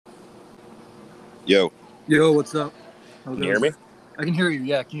Yo, Yo, what's up? How can you hear goes me? it? I can hear you.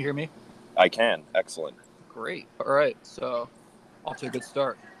 Yeah, can you hear me? I can. Excellent. Great. All right. So, off to a good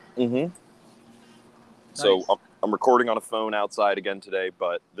start. Mm-hmm. So Nice. I'm recording on a phone outside again today,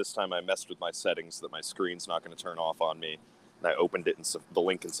 but this time I messed with my settings so that my screen's not going to turn off on me. And I opened it in the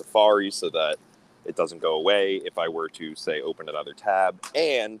link in Safari so that it doesn't go away if I were to, say, open another tab.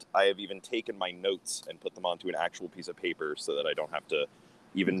 And I have even taken my notes and put them onto an actual piece of paper so that I don't have to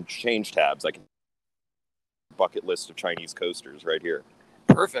even change tabs. I can bucket list of Chinese coasters right here.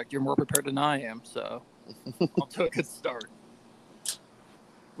 Perfect. You're more prepared than I am. So, off to a good start.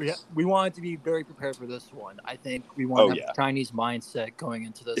 We wanted to be very prepared for this one. I think we want Oh, to have yeah. a Chinese mindset going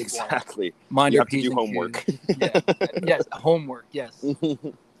into this one. Exactly. Mind You our have to P's do and homework. Q's. Yeah. Yes. Homework. Yes.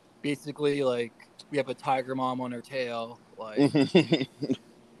 Basically, like we have a tiger mom on our tail, like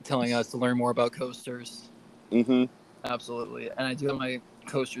telling us to learn more about coasters. Mm-hmm. Absolutely. And I do have my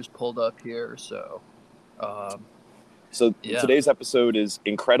coasters pulled up here. So Yeah. today's episode is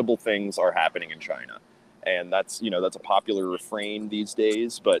incredible things are happening in China. And that's a popular refrain these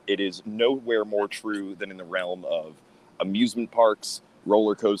days, but it is nowhere more true than in the realm of amusement parks,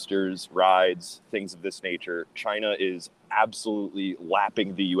 roller coasters, rides, things of this nature. China is absolutely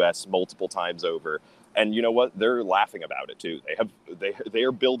lapping the US multiple times over. And you know what? They're laughing about it too. They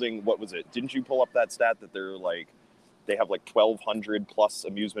are building, what was it? Didn't you pull up that stat that they have like 1,200 plus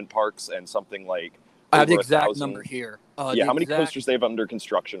amusement parks and something like I have the over exact 1,000. number here. Yeah, how many coasters they have under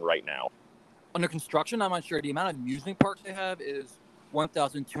construction right now? Under construction, I'm not sure. The amount of amusement parks they have is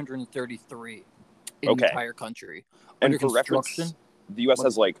 1,233 in the Okay. entire country. And Under for construction, reference, the U.S.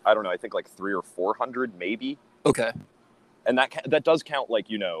 has like, I don't know, I think like 300 or 400 maybe. okay. And that does count like,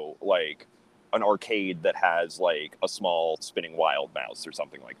 like an arcade that has like a small spinning wild mouse or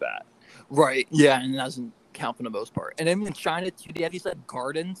something like that. Right. Yeah, and it doesn't count for the most part. And then in China too, they have these like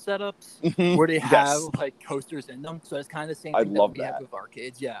garden setups where they have Yes. like coasters in them. So it's kind of the same I thing that love we have that. with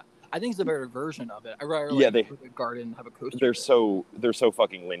arcades. Yeah. I think it's a better version of it. I'd rather Yeah, like with a garden have a coaster. they're so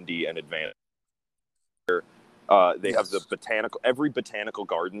fucking windy and advanced. They have the every botanical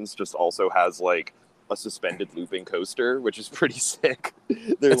gardens just also has like a suspended looping coaster, which is pretty sick.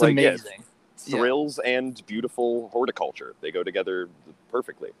 They're It's like, amazing. Thrills and beautiful horticulture. They go together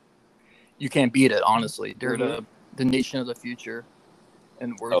perfectly. You can't beat it, honestly. They're the nation of the future.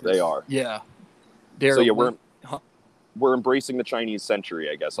 And they are. Yeah. We're embracing the Chinese century,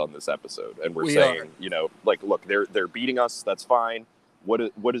 I guess, on this episode. And we're saying, like, look, they're beating us, that's fine.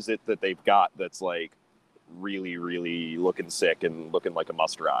 What is it that they've got that's like really, really looking sick and looking like a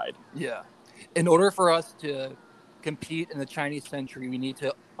must ride? Yeah. In order for us to compete in the Chinese century, we need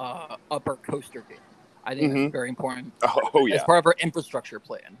to up our coaster game. I think that's very important. Oh yeah. As part of our infrastructure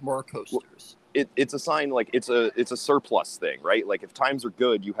plan, more coasters. It's a sign, like it's a surplus thing, right? Like if times are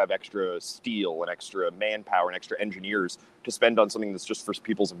good, you have extra steel and extra manpower and extra engineers to spend on something that's just for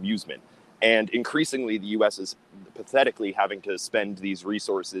people's amusement. And increasingly, the U.S. is pathetically having to spend these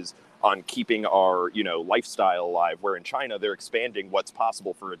resources on keeping our, lifestyle alive. Where in China, they're expanding what's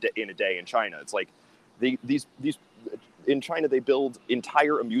possible for in a day in China. It's like these in China, they build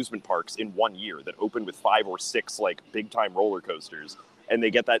entire amusement parks in 1 year that open with 5 or 6 like big time roller coasters. And they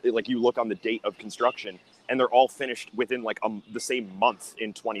get that, like, you look on the date of construction and they're all finished within like the same month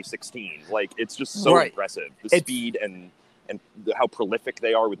in 2016. Like, it's just so impressive. The speed and how prolific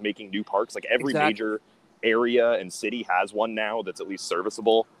they are with making new parks. Like every major area and city has one now that's at least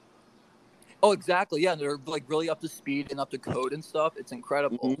serviceable. Oh, exactly. Yeah, they're like really up to speed and up to code and stuff. It's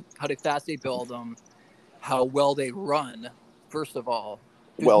incredible how fast they build them, how well they run. First of all,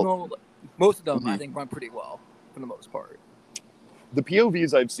 most of them I think run pretty well for the most part. The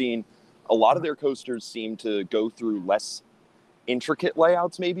POVs I've seen, a lot of their coasters seem to go through less intricate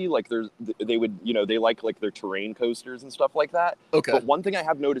layouts, maybe like they would, they like their terrain coasters and stuff like that. Okay. But one thing I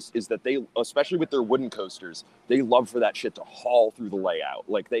have noticed is that they, especially with their wooden coasters, they love for that shit to haul through the layout.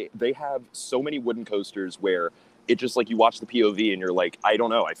 Like they have so many wooden coasters where it just, like, you watch the POV and you're like, I don't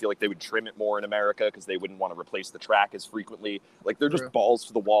know, I feel like they would trim it more in America because they wouldn't want to replace the track as frequently. Like they're just balls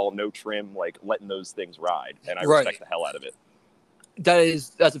to the wall, no trim, like letting those things ride. And I respect the hell out of it.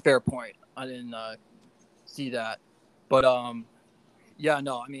 That's a fair point. I didn't see that. But yeah,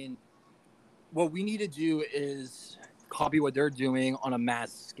 no, I mean, what we need to do is copy what they're doing on a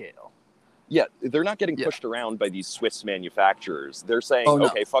mass scale. Yeah, they're not getting pushed around by these Swiss manufacturers. They're saying,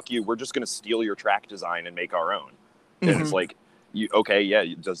 okay, fuck you, we're just going to steal your track design and make our own. And it's like,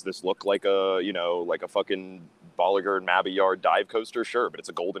 does this look like a, like a fucking Bolliger and Mabillard dive coaster? Sure, but it's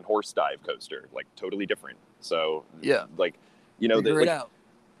a Golden Horse dive coaster, like totally different. So, yeah, like, figure it out.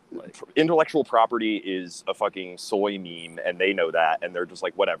 Like, intellectual property is a fucking soy meme, and they know that, and they're just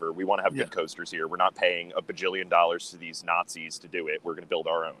like, whatever. We want to have good coasters here. We're not paying $1 bajillion to these Nazis to do it. We're going to build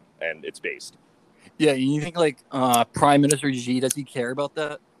our own, and it's based. Yeah, you think like Prime Minister Xi, does he care about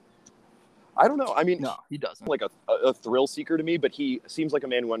that? I don't know. I mean, no, he doesn't. Like a thrill seeker to me, but he seems like a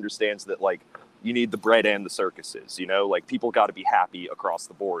man who understands that like you need the bread and the circuses. You know, like people got to be happy across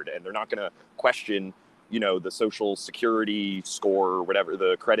the board, and they're not going to question, you know, the social security score or whatever,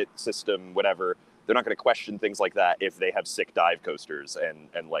 the credit system, whatever. They're not going to question things like that if they have sick dive coasters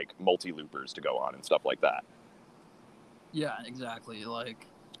and like multi-loopers to go on and stuff like that. Yeah, exactly. Like,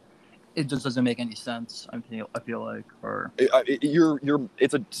 it just doesn't make any sense. I feel like, or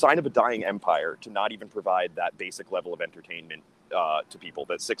it's a sign of a dying empire to not even provide that basic level of entertainment to people.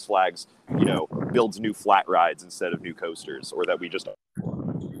 That Six Flags, you know, builds new flat rides instead of new coasters, or that we just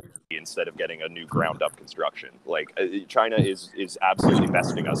instead of getting a new ground up construction. Like China is absolutely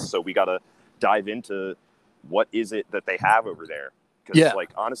besting us, so we got to dive into what is it that they have over there. Because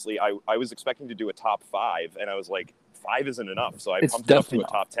like honestly, I was expecting to do a top 5, and I was like, 5 isn't enough, so I pumped it up to a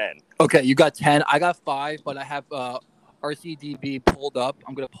top 10. Okay, you got 10. I got 5, but I have RCDB pulled up.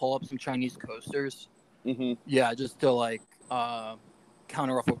 I'm gonna pull up some Chinese coasters. Mm-hmm. Yeah, just to like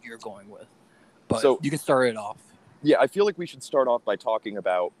counter off what you're going with. But so you can start it off. Yeah, I feel like we should start off by talking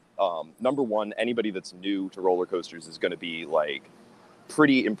about number one. Anybody that's new to roller coasters is going to be like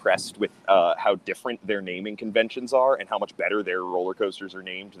pretty impressed with how different their naming conventions are and how much better their roller coasters are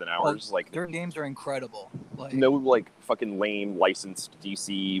named than ours. Like their names are incredible. Like, no, like fucking lame licensed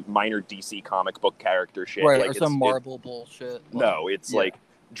minor DC comic book character shit. Right, like or some Marvel bullshit. No, it's like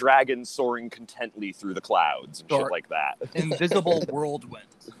dragons soaring contently through the clouds and shit like that. Invisible whirlwind.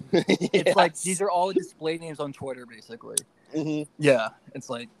 It's like these are all display names on Twitter, basically. Mm-hmm. Yeah, it's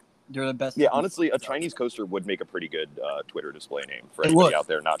like they're the best. Yeah, honestly, a Chinese coaster would make a pretty good Twitter display name for anybody out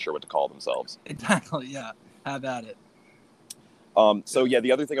there not sure what to call themselves. Exactly, yeah. Have at it. So, yeah,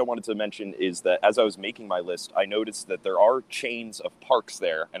 the other thing I wanted to mention is that as I was making my list, I noticed that there are chains of parks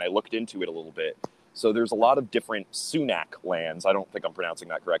there, and I looked into it a little bit. So there's a lot of different Sunac lands. I don't think I'm pronouncing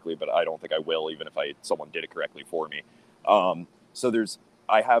that correctly, but I don't think I will, even if someone did it correctly for me.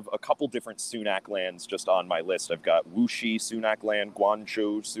 I have a couple different Sunac lands just on my list. I've got Wuxi Sunac Land,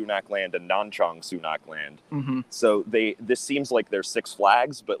 Guangzhou Sunac Land, and Nanchang Sunac Land. Mm-hmm. So this seems like they're Six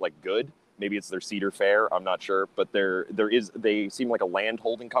Flags, but like good. Maybe it's their Cedar Fair. I'm not sure, but they seem like a land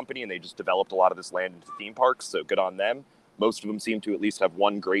holding company, and they just developed a lot of this land into theme parks. So good on them. Most of them seem to at least have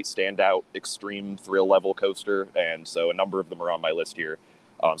one great standout extreme thrill level coaster, and so a number of them are on my list here.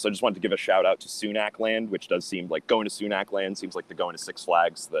 So I just wanted to give a shout out to Sunac Land, which does seem like going to Sunac Land seems like the going to Six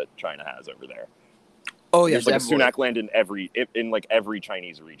Flags that China has over there. Oh yeah, there's like a Sunac Land in every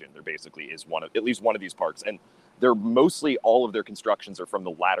Chinese region. There basically is at least one of these parks, and they're mostly all of their constructions are from the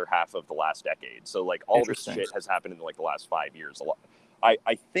latter half of the last decade. So like all this shit has happened in like the last 5 years. I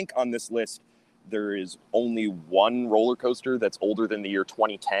think on this list there is only one roller coaster that's older than the year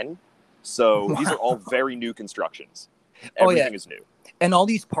 2010. So these are all very new constructions. Everything is new. And all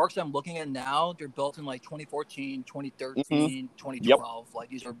these parks I'm looking at now, they're built in like 2014, 2013, 2012. Yep. Like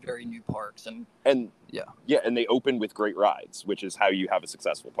these are very new parks. And and they open with great rides, which is how you have a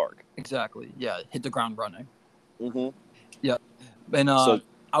successful park. Exactly. Yeah. Hit the ground running. Mm-hmm. Yeah. And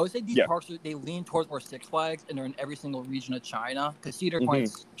I would say these parks, they lean towards more Six Flags, and they're in every single region of China. Because Cedar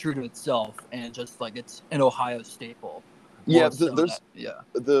Point's true to itself, and just like it's an Ohio staple. Yeah,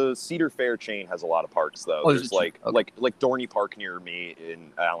 the Cedar Fair chain has a lot of parks though. There's like Dorney Park near me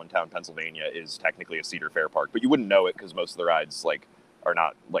in Allentown, Pennsylvania is technically a Cedar Fair park, but you wouldn't know it because most of the rides like are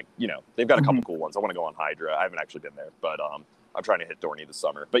not like, you know, they've got a couple cool ones. I want to go on Hydra. I haven't actually been there, but I'm trying to hit Dorney this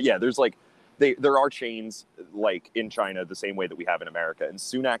summer. But yeah, there's like there are chains like in China the same way that we have in America. And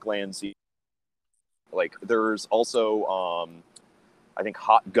Sunac Land, like there's also I think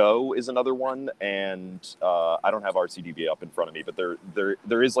Hot Go is another one, and I don't have RCDB up in front of me, but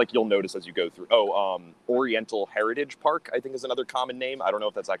there is like you'll notice as you go through. Oriental Heritage Park, I think is another common name. I don't know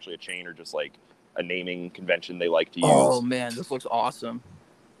if that's actually a chain or just like a naming convention they like to use. Oh man, this looks awesome.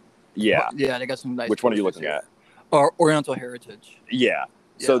 Yeah, yeah, they got some nice. Which one are you looking at? Oriental Heritage. Yeah.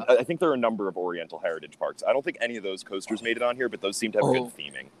 So I think there are a number of Oriental Heritage Parks. I don't think any of those coasters made it on here, but those seem to have good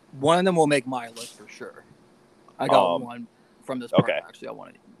theming. One of them will make my list for sure. I got one from this park, actually. I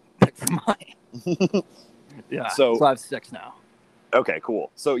want to pick from mine. Yeah, so I have 6 now. Okay, cool.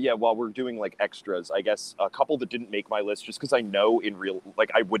 So yeah, while we're doing like extras, I guess a couple that didn't make my list just because I know in real,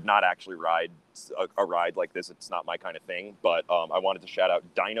 like I would not actually ride a ride like this. It's not my kind of thing, but I wanted to shout out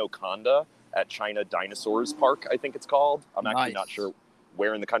Dino Conda at China Dinosaurs Park, I think it's called. I'm actually not sure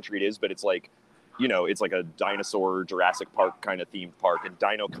where in the country it is, but it's like, you know, it's like a dinosaur Jurassic Park kind of themed park. And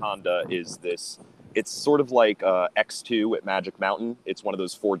Dinoconda is this. It's sort of like X2 at Magic Mountain. It's one of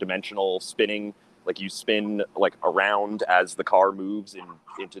those 4-dimensional spinning, like you spin like around as the car moves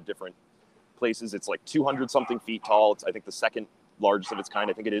into different places. It's like 200 something feet tall. It's, I think, the second largest of its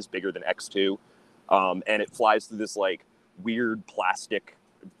kind. I think it is bigger than X2. And it flies through this like weird plastic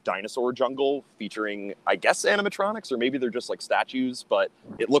dinosaur jungle featuring, I guess, animatronics, or maybe they're just like statues, but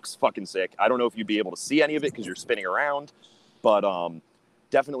it looks fucking sick. I don't know if you'd be able to see any of it because you're spinning around, but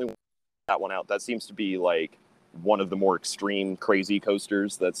definitely that one out. That seems to be like one of the more extreme crazy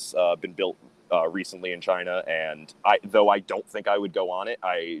coasters that's been built recently in China. And though I don't think I would go on it,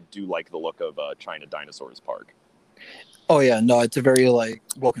 I do like the look of China Dinosaurs Park. Oh yeah, no, it's a very like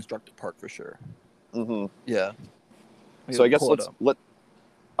well constructed park for sure. Mm-hmm. Yeah. So I guess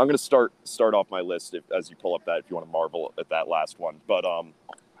I'm going to start off my list as you pull up that, if you want to marvel at that last one. But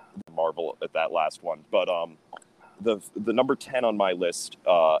the number 10 on my list,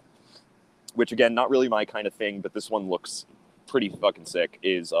 which again, not really my kind of thing, but this one looks pretty fucking sick,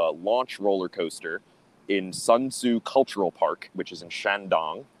 is Launch Roller Coaster in Sun Tzu Cultural Park, which is in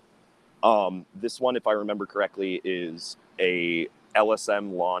Shandong. This one, if I remember correctly, is a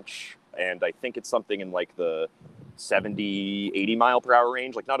LSM launch, and I think it's something in like the 70, 80 mile per hour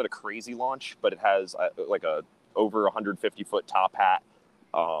range, like not at a crazy launch, but it has like a over 150 foot top hat,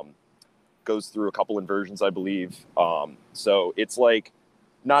 goes through a couple inversions, I believe. So it's like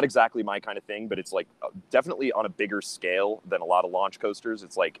not exactly my kind of thing, but it's like definitely on a bigger scale than a lot of launch coasters.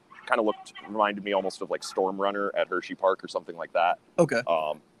 It's like kind of reminded me almost of like Storm Runner at Hershey Park or something like that. Okay.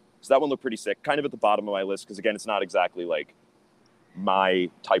 So that one looked pretty sick, kind of at the bottom of my list, because again, it's not exactly like my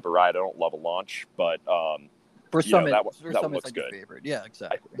type of ride. I don't love a launch, but for some, that it's one looks like good. Your favorite. Yeah,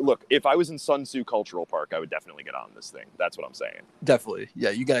 exactly. Look, if I was in Sun Tzu Cultural Park, I would definitely get on this thing. That's what I'm saying. Definitely. Yeah,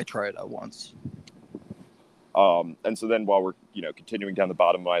 you gotta try it out once. And so then while we're, continuing down the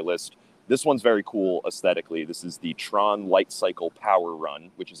bottom of my list, this one's very cool aesthetically. This is the Tron Light Cycle Power Run,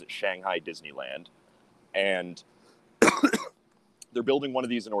 which is at Shanghai Disneyland. And they're building one of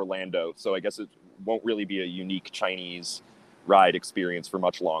these in Orlando, so I guess it won't really be a unique Chinese ride experience for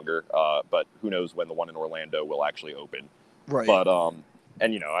much longer. But who knows when the one in Orlando will actually open. Right. But,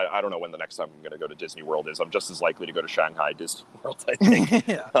 I don't know when the next time I'm going to go to Disney World is. I'm just as likely to go to Shanghai Disney World, I think.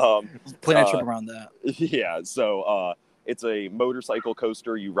 Yeah. Plan a trip around that. Yeah. So it's a motorcycle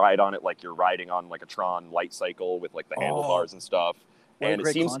coaster. You ride on it like you're riding on like a Tron light cycle with like the handlebars and stuff. And it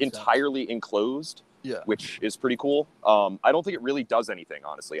seems entirely enclosed, which is pretty cool. I don't think it really does anything,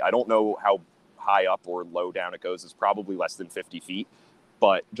 honestly. I don't know how high up or low down it goes. It's probably less than 50 feet.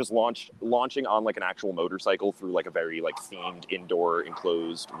 But just launching on like an actual motorcycle through like a very like themed indoor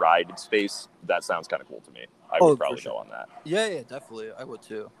enclosed ride space, that sounds kind of cool to me. I would probably go on that. Yeah, definitely. I would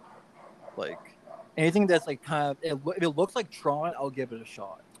too. Like anything that's like kind of, if it looks like Tron, I'll give it a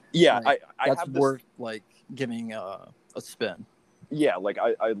shot. Yeah, like, that's have worth like giving a spin. Yeah, like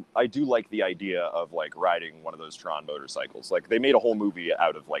I do like the idea of like riding one of those Tron motorcycles. Like they made a whole movie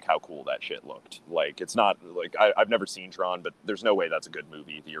out of like how cool that shit looked. Like it's not like I've never seen Tron, but there's no way that's a good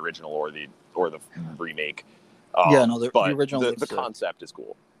movie, the original or the remake. The original. The concept is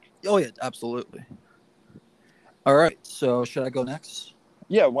cool. Oh yeah, absolutely. All right, so should I go next?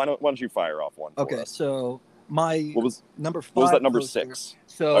 Yeah, why don't you fire off one? Okay, so my number 5. What was that number coaster. 6?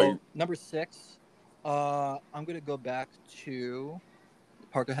 So number 6. I'm gonna go back to the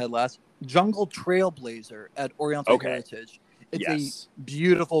park I had last. Jungle Trailblazer at Oriental Heritage. It's a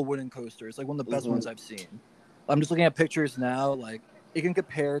beautiful wooden coaster. It's like one of the best ones I've seen. I'm just looking at pictures now. Like it can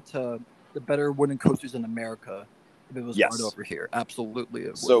compare to the better wooden coasters in America if it was right over here. Absolutely.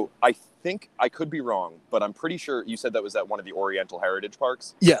 So I think I could be wrong, but I'm pretty sure you said that was at one of the Oriental Heritage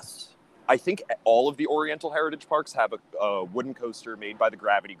Parks. Yes. I think all of the Oriental Heritage Parks have a wooden coaster made by the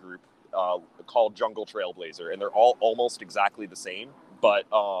Gravity Group. Called Jungle Trailblazer, and they're all almost exactly the same, but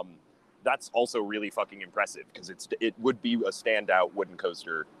that's also really fucking impressive because it would be a standout wooden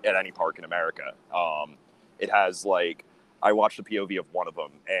coaster at any park in America. It has like, I watched the POV of one of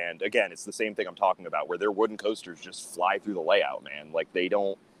them, and again, it's the same thing I'm talking about, where their wooden coasters just fly through the layout, man. Like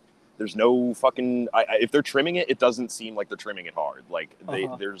there's no fucking, if they're trimming it, it doesn't seem like they're trimming it hard. Like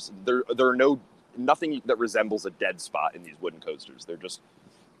there are nothing that resembles a dead spot in these wooden coasters. They're just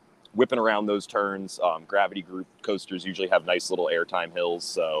whipping around those turns. Gravity Group coasters usually have nice little airtime hills,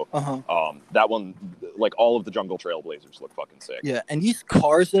 so that one, like all of the Jungle Trailblazers, look fucking sick. Yeah, and these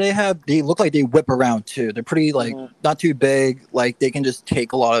cars that they have, they look like they whip around too. They're pretty like not too big. Like they can just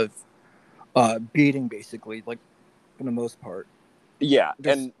take a lot of beating, basically, like for the most part. Yeah,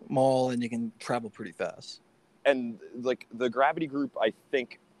 they're small and they can travel pretty fast. And like the Gravity Group, I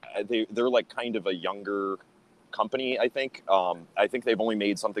think they're like kind of a younger company, I think. I think they've only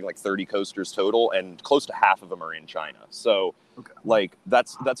made something like 30 coasters total, and close to half of them are in China. So, like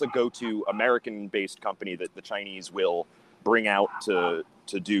that's a go-to American-based company that the Chinese will bring out to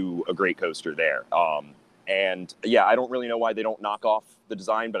do a great coaster there. And yeah, I don't really know why they don't knock off the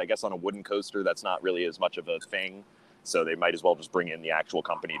design, but I guess on a wooden coaster, that's not really as much of a thing. So they might as well just bring in the actual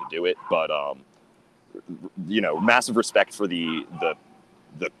company to do it. But massive respect for the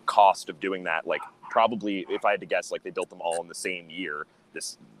cost of doing that. Like, probably, if I had to guess, like they built them all in the same year.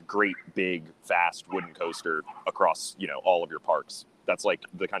 This great big fast wooden coaster across all of your parks. That's like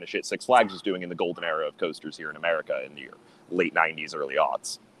the kind of shit Six Flags was doing in the golden era of coasters here in America in the late 90s, early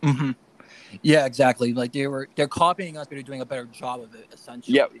aughts. Mm-hmm. Yeah, exactly. Like they're copying us, but they're doing a better job of it,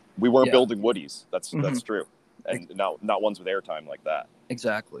 essentially. Yeah, we weren't building Woodies. That's true, and not ones with airtime like that.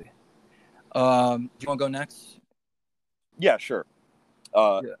 Exactly. Do you want to go next? Yeah, sure.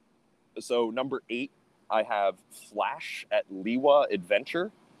 So number 8, I have Flash at Liwa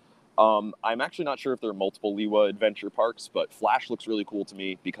Adventure. I'm actually not sure if there are multiple Liwa Adventure parks, but Flash looks really cool to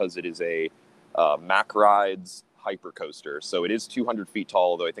me because it is a Mack Rides hyper coaster. So it is 200 feet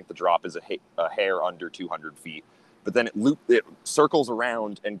tall, although I think the drop is a hair under 200 feet. But then it circles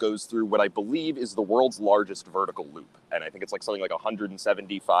around and goes through what I believe is the world's largest vertical loop. And I think it's like something like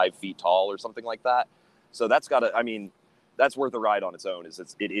 175 feet tall or something like that. So that's that's worth a ride on its own.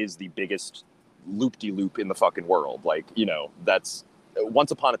 It is the biggest loop-de-loop in the fucking world. Like, that's once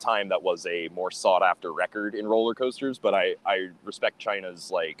upon a time that was a more sought after record in roller coasters, but I respect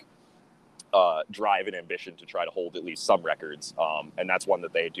China's like drive and ambition to try to hold at least some records. And that's one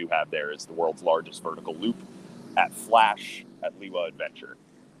that they do have there, is the world's largest vertical loop at Flash at Liwa Adventure.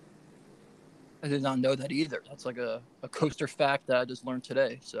 I did not know that either. That's like a coaster fact that I just learned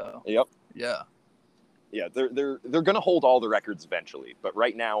today. So yep. Yeah, they're going to hold all the records eventually, but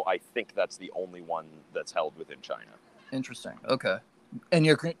right now I think that's the only one that's held within China. Interesting. Okay. And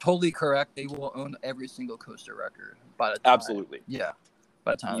you're totally correct. They will own every single coaster record by the time. Absolutely. Yeah.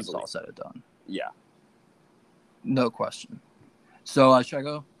 By the time Easily. It's all said and done. Yeah. No question. So should I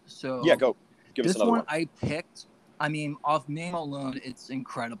go? So yeah, go. Give us another one. This one I picked, off name alone, it's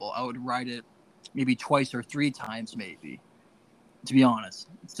incredible. I would ride it maybe twice or 3 times, maybe, to be honest.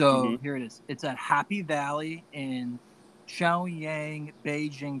 So here it is. It's at Happy Valley in Chaoyang,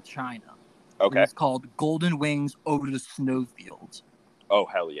 Beijing, China. Okay. It's called Golden Wings Over the Snowfields. Oh,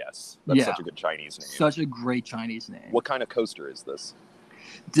 hell yes. That's such a good Chinese name. Such a great Chinese name. What kind of coaster is this?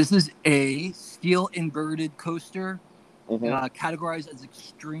 This is a steel inverted coaster, categorized as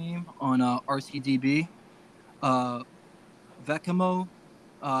extreme on RCDB. Vekoma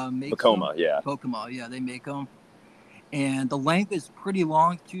makes Vekoma, them. Vekoma, yeah, they make them. And the length is pretty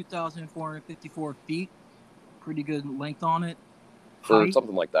long, 2,454 feet. Pretty good length on it. For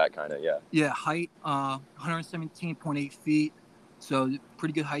something like that, kind of, yeah. Yeah, height, 117.8 feet. So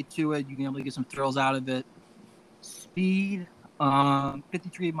pretty good height to it. You can be able to get some thrills out of it. Speed,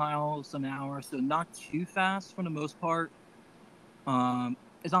 53 miles an hour. So not too fast for the most part.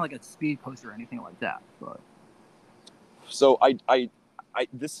 It's not like a speed coaster or anything like that. But so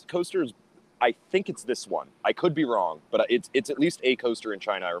this coaster is, I think it's this one. I could be wrong, but it's at least a coaster in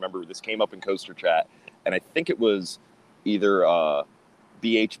China. I remember this came up in Coaster Chat, and I think it was either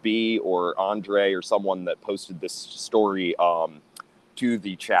BHB or Andre or someone that posted this story to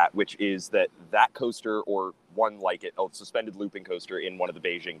the chat, which is that coaster, or one like it, a suspended looping coaster in one of the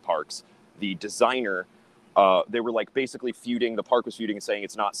Beijing parks, the designer, they were like basically feuding, the park was feuding and saying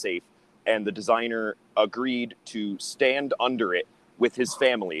it's not safe, and the designer agreed to stand under it with his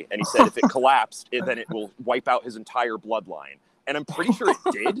family, and he said if it collapsed, then it will wipe out his entire bloodline. And I'm pretty sure it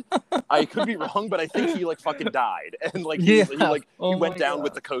did. I could be wrong, but I think he like fucking died, and like he went down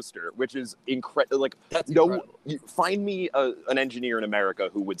with the coaster, which is incredible. Like, find me an engineer in America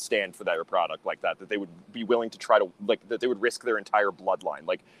who would stand for their product like that they would be willing to try to, like, that they would risk their entire bloodline.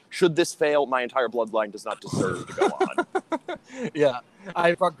 Like, should this fail, my entire bloodline does not deserve to go on. Yeah,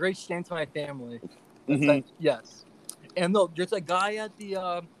 I brought great shame to my family. Like, yes, and look, there's a guy at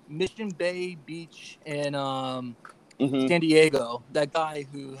the Mission Bay Beach in San Diego, that guy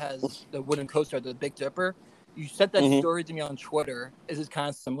who has the wooden coaster, the Big Dipper. You sent that story to me on Twitter. Is it kind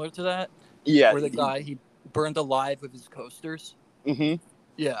of similar to that? Yeah. Where the guy, he burned alive with his coasters?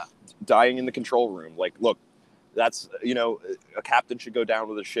 Yeah. Dying in the control room. Like, look, that's, a captain should go down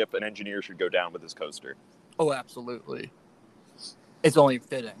with a ship, an engineer should go down with his coaster. Oh, absolutely. It's only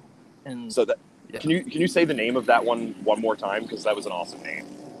fitting. And so can you say the name of that one more time? Because that was an awesome name.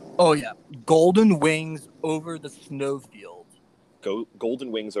 Oh, yeah. Golden Wings Over the Snowfield.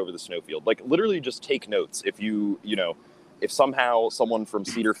 Golden Wings Over the Snowfield. Like, literally just take notes. If you if somehow someone from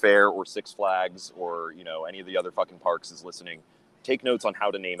Cedar Fair or Six Flags or, you know, any of the other fucking parks is listening, take notes on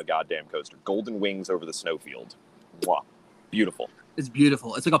how to name a goddamn coaster. Golden Wings over the Snowfield. Mwah. Beautiful. It's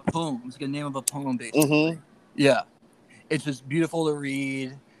beautiful. It's like a poem. It's like a name of a poem, basically. Mm-hmm. Yeah. It's just beautiful to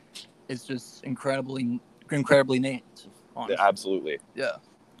read. It's just incredibly named. Honestly. Absolutely. Yeah.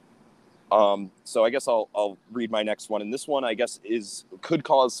 So I guess I'll read my next one, and this one I guess could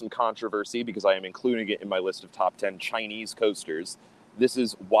cause some controversy because I am including it in my list of top 10 Chinese coasters. This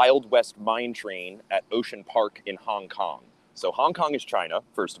is Wild West Mine Train at Ocean Park in Hong Kong. So Hong Kong is China,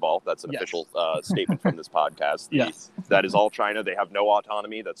 first of all. That's an official statement from this podcast. Yes. That is all China. They have no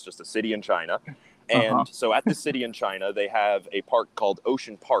autonomy. That's just a city in China. And so at this city in China, they have a park called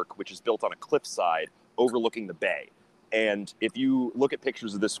Ocean Park, which is built on a cliffside overlooking the bay. And if you look at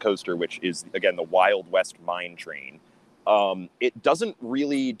pictures of this coaster, which is, again, the Wild West Mine Train, it doesn't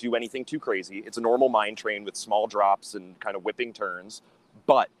really do anything too crazy. It's a normal mine train with small drops and kind of whipping turns,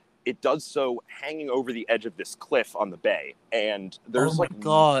 but it does so hanging over the edge of this cliff on the bay. And there's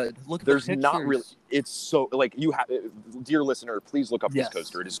God, look at there's the not really, it's so, like, you have, dear listener, please look up this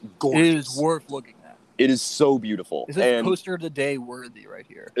coaster. It is gorgeous. It is worth looking at. It is so beautiful. Is this coaster of the day worthy right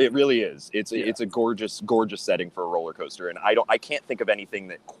here? It really is. It's a gorgeous, gorgeous setting for a roller coaster, and I can't think of anything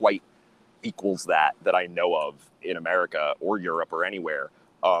that quite equals that I know of in America or Europe or anywhere,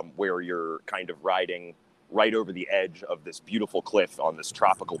 where you're kind of riding right over the edge of this beautiful cliff on this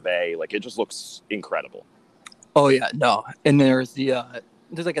tropical bay. Like, it just looks incredible. Oh yeah, no, and there's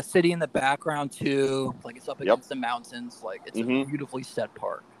like a city in the background too. Like, it's up against the mountains. Like, it's a beautifully set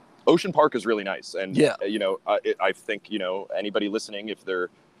park. Ocean Park is really nice. And, you know, I think, you know, anybody listening, if they're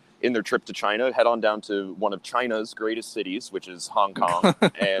in their trip to China, head on down to one of China's greatest cities, which is Hong Kong,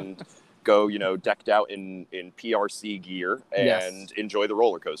 and go, you know, decked out in PRC gear and enjoy the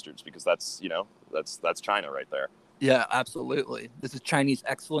roller coasters, because that's, you know, that's China right there. Yeah, absolutely. This is Chinese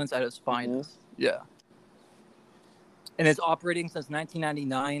excellence at its finest. Yeah. And it's operating since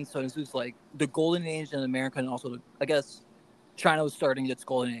 1999. So this is like the golden age in America, and also, I guess, China was starting its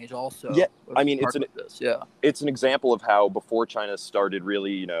golden age also. Yeah, I mean, it's an example of how before China started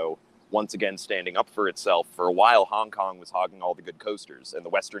really, you know, once again standing up for itself, for a while Hong Kong was hogging all the good coasters, and the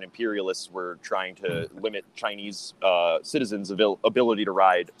Western imperialists were trying to limit Chinese citizens' ability to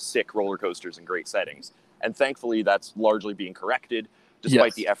ride sick roller coasters in great settings. And thankfully, that's largely being corrected,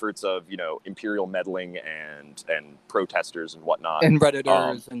 despite the efforts of, you know, imperial meddling and protesters and whatnot, and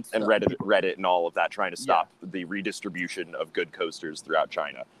Redditors and Reddit and all of that, trying to stop the redistribution of good coasters throughout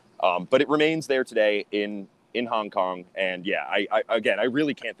China. But it remains there today in Hong Kong, and I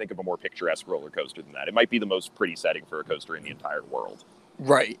really can't think of a more picturesque roller coaster than that. It might be the most pretty setting for a coaster in the entire world.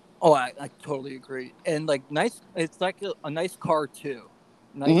 Right. Oh, I totally agree. And like nice, it's like a nice car too.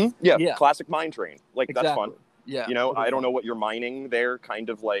 Nice. Yeah, classic mine train. Like, exactly. That's fun. Yeah. You know, I don't know what you're mining there,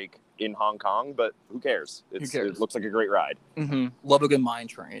 kind of like in Hong Kong, but who cares? It looks like a great ride. Love a good mine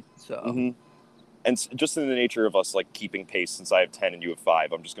train. So. And just in the nature of us, like, keeping pace, since I have 10 and you have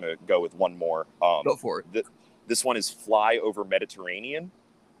 5, I'm just going to go with one more. Go for it. This one is Fly Over Mediterranean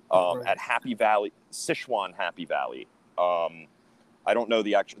at Happy Valley, Sichuan Happy Valley. I don't know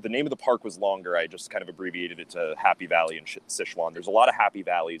the name of the park was longer. I just kind of abbreviated it to Happy Valley in Sichuan. There's a lot of Happy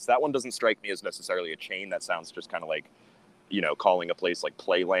Valleys. That one doesn't strike me as necessarily a chain. That sounds just kind of like, you know, calling a place like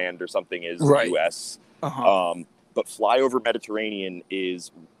Playland or something is the US. But Fly Over Mediterranean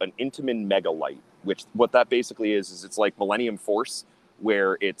is an Intamin megalite, which what that basically is it's like Millennium Force,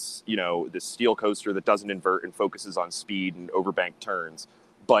 where it's, you know, this steel coaster that doesn't invert and focuses on speed and overbanked turns,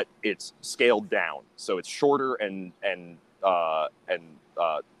 but it's scaled down. So it's shorter and in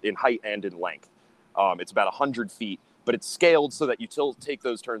height and in length. It's about 100 feet, but it's scaled so that you take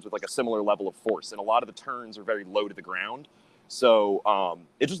those turns with like a similar level of force. And a lot of the turns are very low to the ground. So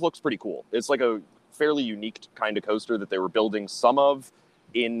it just looks pretty cool. It's like a fairly unique kind of coaster that they were building some of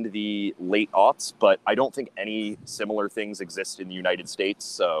in the late aughts, but I don't think any similar things exist in the United States.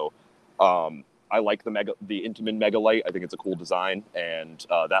 So I like the Intamin megalite. I think it's a cool design, and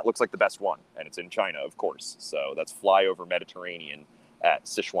that looks like the best one, and it's in China, of course. So that's Fly Over Mediterranean at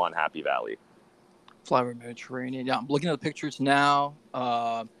Sichuan Happy Valley. Fly Over Mediterranean. Yeah, I'm looking at the pictures now.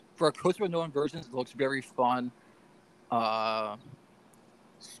 For a coaster with no inversions, it looks very fun.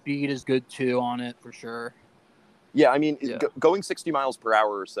 Speed is good too on it for sure. Yeah, I mean, going 60 miles per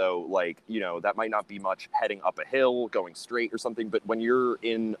hour or so, like, you know, that might not be much heading up a hill, going straight or something. But when you're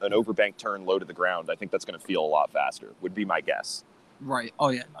in an overbanked turn low to the ground, I think that's going to feel a lot faster, would be my guess. Right. Oh,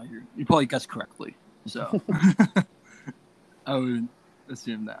 yeah. No, you probably guessed correctly. So I would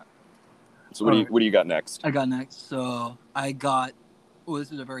assume that. So what do you got next? I got next. So I got,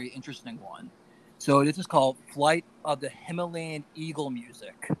 this is a very interesting one. So this is called Flight of the Himalayan Eagle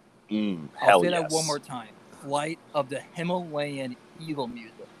Music. Hell I'll say yes. that one more time. Flight of the Himalayan Eagle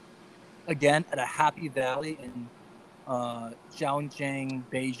Music. Again, at a Happy Valley in Zhangjiang,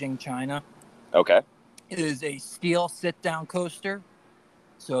 Beijing, China. Okay. It is a steel sit-down coaster.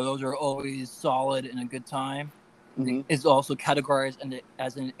 So those are always solid and a good time. It's also categorized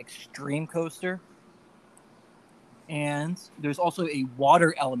as an extreme coaster. And there's also a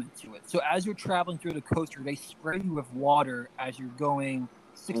water element to it. So as you're traveling through the coaster, they spray you with water as you're going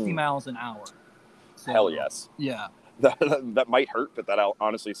 60 miles an hour. So, hell yes. Yeah. That might hurt, but that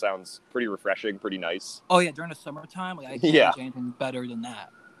honestly sounds pretty refreshing, pretty nice. Oh, yeah, during the summertime, like I can't imagine anything better than that.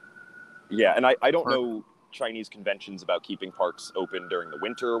 Yeah, and I don't know Chinese conventions about keeping parks open during the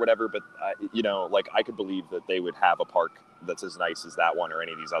winter or whatever, but like I could believe that they would have a park that's as nice as that one or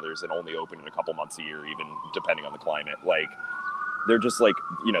any of these others and only open in a couple months a year, even depending on the climate. Like they're just like,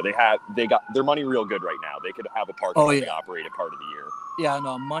 they got their money real good right now. They could have a park operated part of the year. Yeah,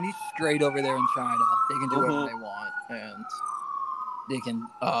 no, money's straight over there in China. They can do whatever they want, and they can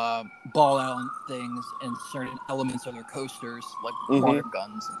ball out on things and certain elements of their coasters, like water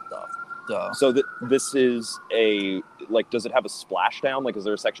guns and stuff. So this is does it have a splashdown? Like, is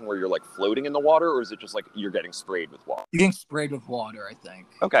there a section where you're like floating in the water, or is it just like you're getting sprayed with water? You're getting sprayed with water, I think.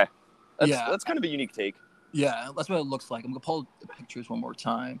 Okay. That's kind of a unique take. Yeah, that's what it looks like. I'm going to pull the pictures one more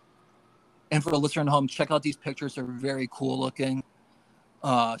time. And for the listener at home, check out these pictures. They're very cool looking,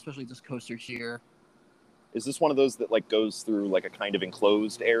 especially this coaster here. Is this one of those that like goes through like a kind of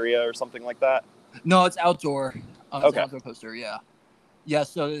enclosed area or something like that? No, it's outdoor. It's an outdoor coaster, yeah. Yeah,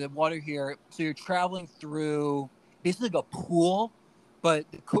 so the water here, so you're traveling through basically like a pool,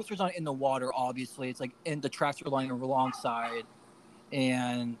 but the coaster's not in the water, obviously. It's like the tracks are lying alongside,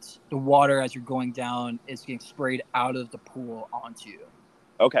 and the water as you're going down is getting sprayed out of the pool onto you.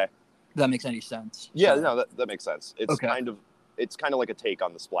 Okay. If that makes any sense. Yeah, no, that makes sense. It's kind of like a take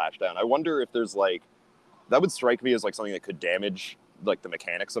on the splashdown. I wonder if there's like, that would strike me as like something that could damage like the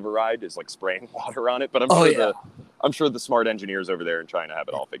mechanics of a ride, is like spraying water on it, but I'm sure the smart engineers over there in China have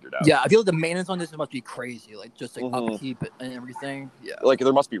it all figured out. Yeah, I feel like the maintenance on this must be crazy, like just like upkeep and everything. Yeah, like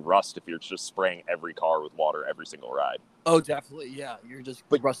there must be rust if you're just spraying every car with water every single ride. Oh, definitely. Yeah, you're just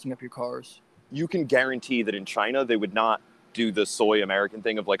rusting up your cars. You can guarantee that in China they would not do the soy American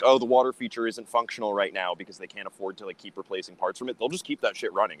thing of like, oh, the water feature isn't functional right now because they can't afford to like keep replacing parts from it. They'll just keep that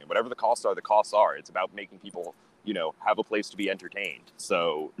shit running, and whatever the costs are, the costs are. It's about making people, have a place to be entertained.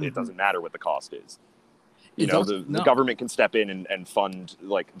 So it doesn't matter what the cost is. The government can step in and fund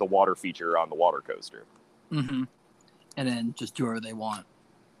like the water feature on the water coaster. And then just do whatever they want.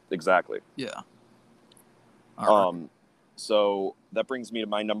 Exactly. Yeah. So that brings me to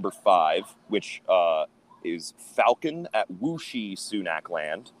my number 5, which is Falcon at Wuxi Sunac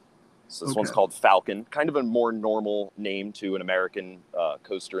Land. So this one's called Falcon, kind of a more normal name to an American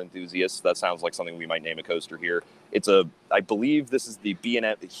coaster enthusiast. That sounds like something we might name a coaster here. I believe this is the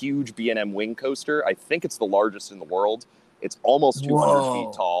huge B&M wing coaster. I think it's the largest in the world. It's almost 200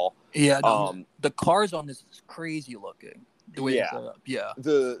 feet tall. Yeah, the cars on this is crazy looking. The way it's set up. Yeah.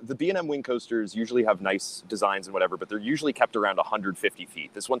 The B&M wing coasters usually have nice designs and whatever, but they're usually kept around 150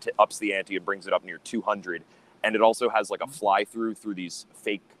 feet. This one ups the ante and brings it up near 200. And it also has like a fly through these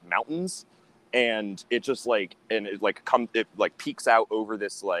fake mountains, and it just it peeks out over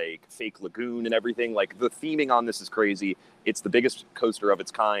this like fake lagoon and everything. Like the theming on this is crazy. It's the biggest coaster of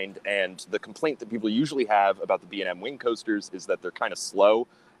its kind, and the complaint that people usually have about the B&M wing coasters is that they're kind of slow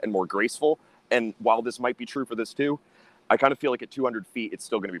and more graceful. And while this might be true for this too, I kind of feel like at 200 feet, it's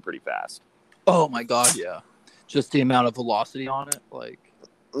still going to be pretty fast. Oh my God, yeah. Just the amount of velocity on it, like,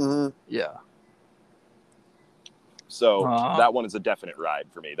 yeah. So that one is a definite ride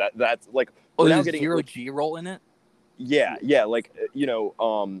for me. That's like, there's a zero G roll in it. Yeah, like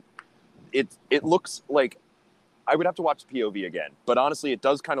it looks like, I would have to watch the POV again, but honestly, it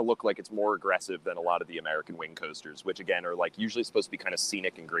does kind of look like it's more aggressive than a lot of the American wing coasters, which again are like usually supposed to be kind of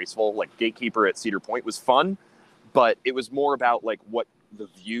scenic and graceful. Like Gatekeeper at Cedar Point was fun, but it was more about like what the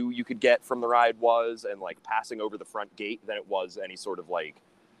view you could get from the ride was, and like passing over the front gate, than it was any sort of like,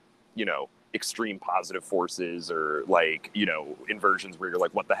 extreme positive forces or like, inversions where you're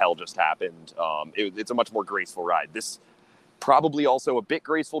like, what the hell just happened? It's a much more graceful ride. This probably also a bit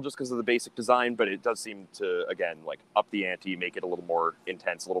graceful just because of the basic design, but it does seem to, again, like up the ante, make it a little more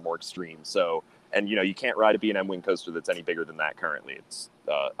intense, a little more extreme. So, and you can't ride a B&M wing coaster that's any bigger than that currently. It's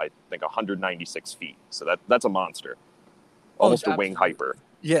I think 196 feet. So that's a monster. Almost a wing hyper.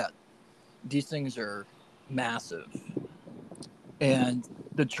 Yeah. These things are massive. And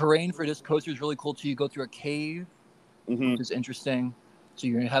the terrain for this coaster is really cool too. You go through a cave, which is interesting. So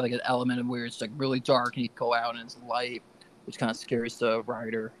you're gonna have like an element of where it's like really dark and you go out and it's light, which kind of scares the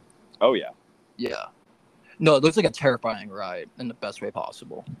rider. Oh yeah. Yeah. No, it looks like a terrifying ride in the best way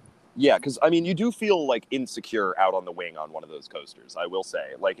possible. Yeah, because I mean, you do feel like insecure out on the wing on one of those coasters. I will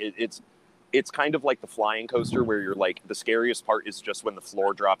say, like it's kind of like the flying coaster where you're like the scariest part is just when the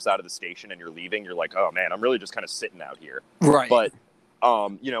floor drops out of the station and you're leaving. You're like, oh man, I'm really just kind of sitting out here. Right. But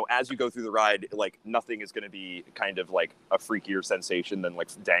as you go through the ride, like nothing is going to be kind of like a freakier sensation than like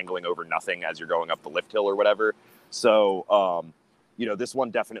dangling over nothing as you're going up the lift hill or whatever. So, this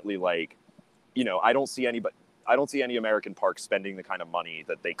one definitely like, I don't see any American parks spending the kind of money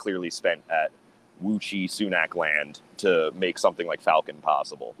that they clearly spent at Wuchి Sunac Land to make something like Falcon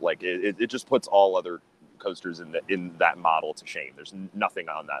possible. Like it just puts all other coasters in that model to shame. There's nothing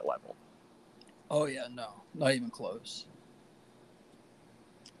on that level. Oh yeah, no, not even close.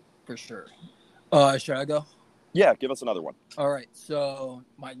 For sure. Should I go? Yeah, give us another one. All right. So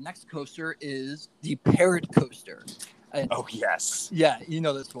my next coaster is the Parrot Coaster. Oh yes. Yeah, you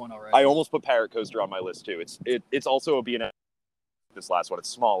know this one already. I almost put Parrot Coaster on my list too. It's also a B&M. This last one, it's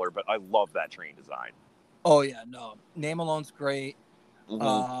smaller, but I love that train design. Oh yeah, no. Name alone's great.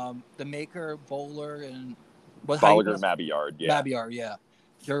 Mm-hmm. The maker, Bowler, and Bolliger and Mabillard, yeah. Mabillard, yeah.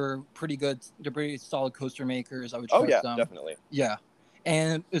 They're pretty good. They're pretty solid coaster makers. I would trust them. Definitely. Yeah.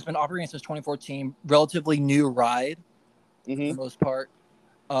 And it's been operating since 2014. Relatively new ride for the most part.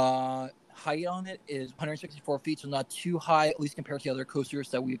 Height on it is 164 feet, so not too high, at least compared to the other coasters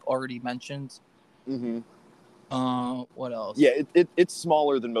that we've already mentioned. Mm-hmm. What else? Yeah, it's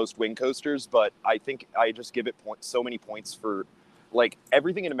smaller than most wing coasters, but I think I just give it so many points for, like,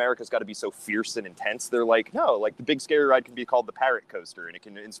 everything in America's got to be so fierce and intense. They're like, no, like the big scary ride can be called the Parrot Coaster, and it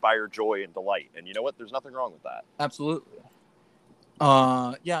can inspire joy and delight. And you know what? There's nothing wrong with that. Absolutely.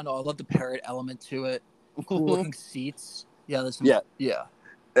 I love the parrot element to it. Cool looking seats. Yeah, yeah.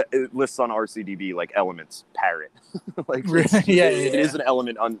 It lists on RCDB like elements parrot. Like it is an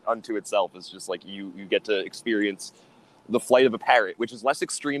element unto itself. It's just like you get to experience the flight of a parrot, which is less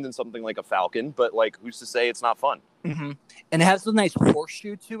extreme than something like a falcon, but like who's to say it's not fun? Mm-hmm. And it has a nice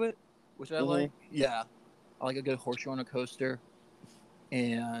horseshoe to it, which I like. Yeah, I like a good horseshoe on a coaster.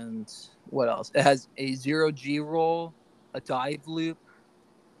 And what else? It has a 0G roll, a dive loop,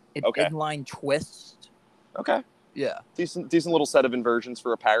 an inline twist. Okay. Yeah. Decent little set of inversions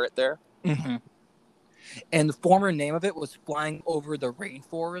for a parrot there. Mm-hmm. And the former name of it was Flying Over the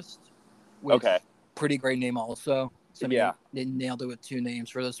Rainforest. Pretty great name also. So they nailed it with 2 names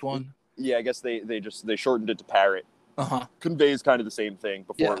for this one. Yeah, I guess they shortened it to Parrot. Conveys kind of the same thing.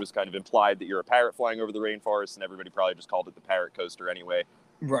 Before it was kind of implied that you're a parrot flying over the rainforest, and everybody probably just called it the Parrot Coaster anyway.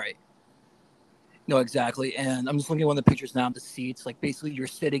 Right. No, exactly. And I'm just looking at one of the pictures now of the seats. Like, basically, you're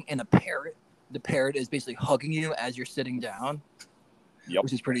sitting in a parrot. The parrot is basically hugging you as you're sitting down. Yep.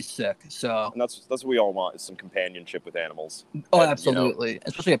 Which is pretty sick. So, and that's what we all want, is some companionship with animals. Oh, absolutely.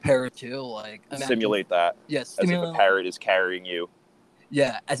 Especially a parrot too. Like, simulate that. Yes. As if a parrot is carrying you.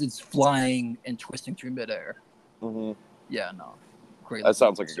 Yeah, as it's flying and twisting through midair. Mm-hmm. Yeah, no. Great. That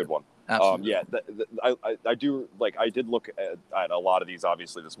sounds like a good one. Absolutely. I do like. I did look at a lot of these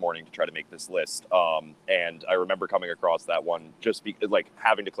obviously this morning to try to make this list. And I remember coming across that one just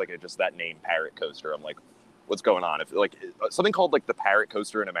having to click it, just that name, Parrot Coaster. I'm like, what's going on? If like something called like the Parrot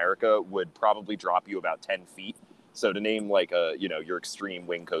Coaster in America would probably drop you about 10 feet. So to name like your extreme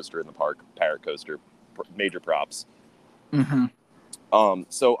wing coaster in the park, Parrot Coaster, major props. Mm-hmm.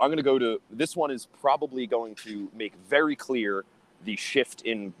 So I'm going to go to this one is probably going to make very clear the shift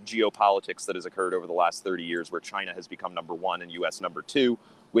in geopolitics that has occurred over the last 30 years, where China has become number 1 and U.S. number 2,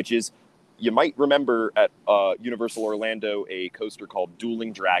 which is, you might remember at Universal Orlando, a coaster called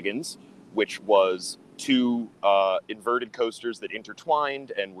Dueling Dragons, which was 2 inverted coasters that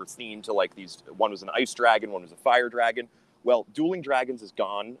intertwined and were themed to like these. One was an ice dragon, one was a fire dragon. Well, Dueling Dragons is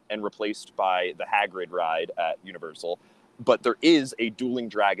gone and replaced by the Hagrid ride at Universal. But there is a Dueling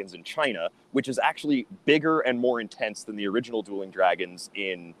Dragons in China, which is actually bigger and more intense than the original Dueling Dragons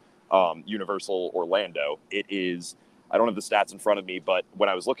in Universal Orlando. It is, I don't have the stats in front of me, but when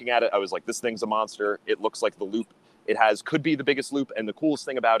I was looking at it, I was like, this thing's a monster. It looks like the loop it has could be the biggest loop. And the coolest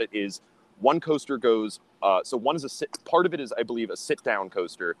thing about it is one coaster goes, so one is part of it is, I believe, a sit-down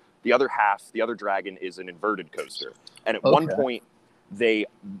coaster. The other half, the other dragon, is an inverted coaster. And at one point, they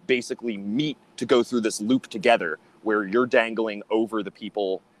basically meet to go through this loop together, where you're dangling over the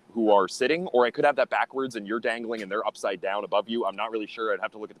people who are sitting, or I could have that backwards and you're dangling and they're upside down above you. I'm not really sure. I'd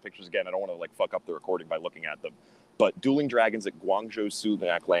have to look at the pictures again. I don't want to like fuck up the recording by looking at them. But Dueling Dragons at Guangzhou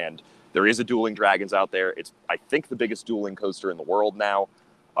Sunac Land, there is a Dueling Dragons out there. It's, I think, the biggest dueling coaster in the world now.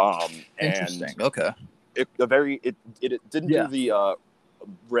 Interesting. Okay. It didn't do the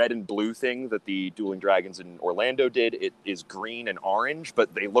red and blue thing that the Dueling Dragons in Orlando did. It is green and orange,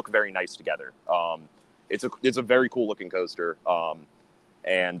 but they look very nice together. It's a very cool looking coaster.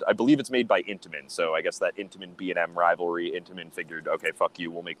 And I believe it's made by Intamin. So I guess that Intamin B&M rivalry, Intamin figured, okay, fuck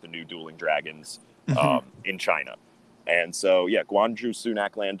you, we'll make the new Dueling Dragons in China. And so, yeah, Gwangju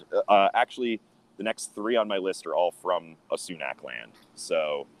Sunac Land. Actually, the next 3 on my list are all from a Sunac Land.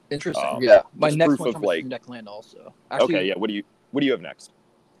 So interesting. Yeah, my next one's from like, a Sunac Land also. Actually, okay, yeah. What do you have next?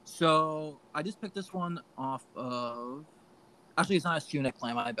 So I just picked this one off of. Actually, it's not a Sunac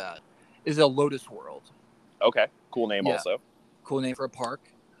Land. My bad. It's a Lotus World. Okay, cool name also. Cool name for a park.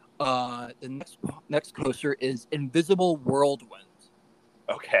 The next coaster is Invisible Whirlwind.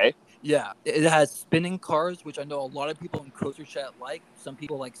 Okay. Yeah, it has spinning cars, which I know a lot of people in coaster chat like. Some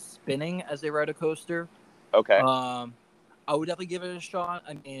people like spinning as they ride a coaster. Okay. I would definitely give it a shot.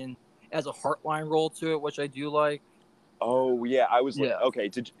 I mean, it has a heartline roll to it, which I do like. Oh yeah, I was like, okay,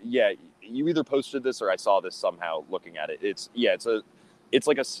 you either posted this or I saw this somehow looking at it. It's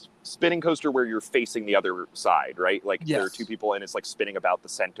like a spinning coaster where you're facing the other side, right? Like there are 2 people and it's like spinning about the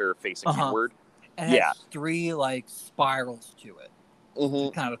center facing inward. And it has 3 like spirals to it. Mm-hmm.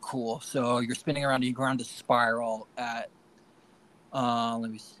 Kind of cool. So you're spinning around and you go around the spiral at let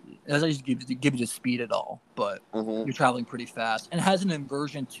me see. It doesn't just give you the speed at all, but you're traveling pretty fast. And it has an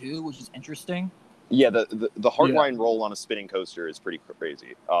inversion too, which is interesting. Yeah, the hardline roll on a spinning coaster is pretty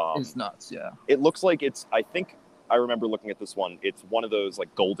crazy. It's nuts, yeah. It looks like I think I remember looking at this one. It's one of those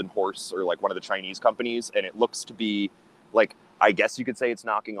like Golden Horse or like one of the Chinese companies, and it looks to be like, I guess you could say it's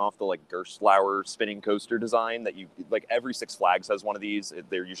knocking off the like Gerstlauer spinning coaster design that you like. Every Six Flags has one of these.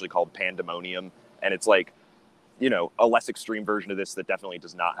 They're usually called Pandemonium, and it's like, you know, a less extreme version of this that definitely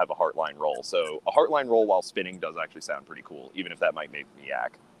does not have a heartline roll. So a heartline roll while spinning does actually sound pretty cool, even if that might make me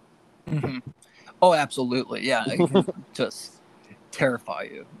yak. Mm-hmm. Oh, absolutely, yeah. It can just terrify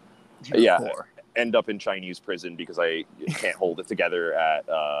you. Yeah. Core. End up in Chinese prison because I can't hold it together at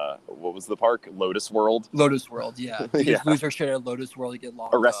what was the park? Lotus World. Lotus World, yeah. You just lose your shit at Lotus World, you get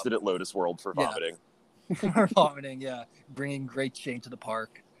locked arrested up. At Lotus World for vomiting. For vomiting, yeah. Bringing great shame to the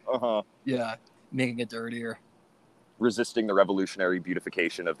park. Yeah, making it dirtier. Resisting the revolutionary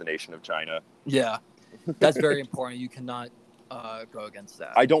beautification of the nation of China. Yeah, that's very important. You cannot go against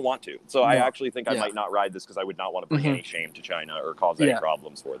that. I don't want to. So I actually think I might not ride this because I would not want to bring any shame to China or cause any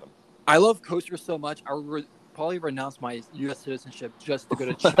problems for them. I love coasters so much. I would probably renounce my U.S. citizenship just to go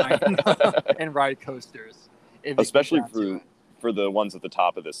to China and ride coasters. Especially for the ones at the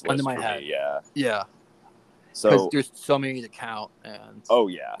top of this list. Under my head. Me, yeah. Yeah. So there's so many to count. And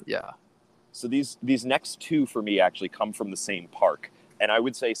yeah. So these next 2 for me actually come from the same park. And I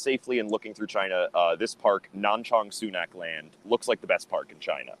would say safely in looking through China, this park, Nanchang Sunac Land, looks like the best park in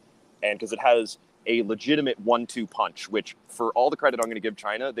China. And because it has a legitimate 1-2 punch, which for all the credit I'm going to give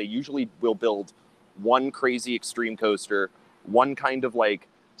China, they usually will build one crazy extreme coaster, one kind of like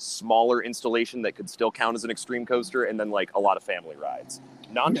smaller installation that could still count as an extreme coaster, and then like a lot of family rides.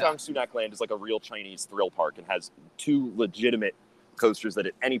 Nanchang Sunac Land is like a real Chinese thrill park and has 2 legitimate coasters that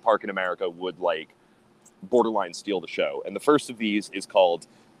at any park in America would like borderline steal the show. And the first of these is called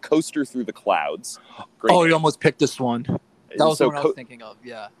Coaster Through the Clouds. Great name. You almost picked this one. That was what I was thinking of,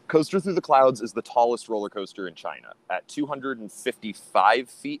 yeah. Coaster Through the Clouds is the tallest roller coaster in China at 255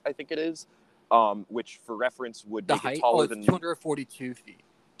 feet, I think it is, which for reference would make it taller than 242 feet.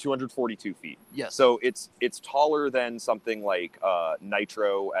 242 feet. Yes. So it's taller than something like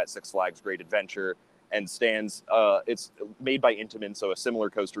Nitro at Six Flags Great Adventure, and stands. It's made by Intamin, so a similar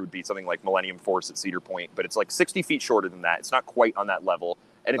coaster would be something like Millennium Force at Cedar Point, but it's like 60 feet shorter than that. It's not quite on that level.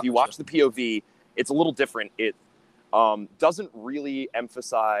 And if you watch the POV, it's a little different. It doesn't really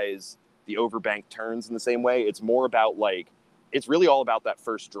emphasize the overbanked turns in the same way. It's more about like, it's really all about that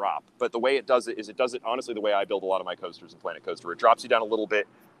first drop. But the way it does it is it does it honestly the way I build a lot of my coasters in Planet Coaster. It drops you down a little bit,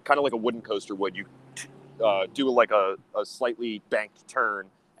 kind of like a wooden coaster would. You do like a slightly banked turn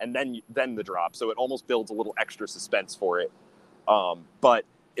and then the drop. So it almost builds a little extra suspense for it. But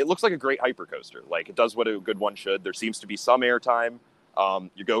it looks like a great hyper coaster. Like it does what a good one should. There seems to be some airtime.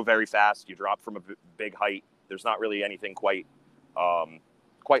 You go very fast. You drop from a big height. There's not really anything quite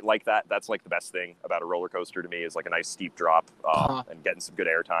like that. That's like the best thing about a roller coaster to me is like a nice steep drop and getting some good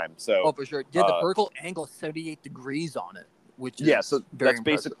airtime. So for sure. Yeah, the vertical angle is 78 degrees on it, which is so that's impressive.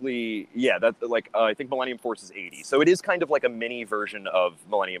 Basically that like I think Millennium Force is 80. So it is kind of like a mini version of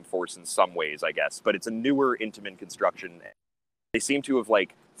Millennium Force in some ways, I guess, but it's a newer Intamin construction. They seem to have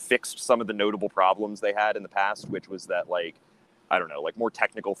like fixed some of the notable problems they had in the past, which was that like I don't know, like more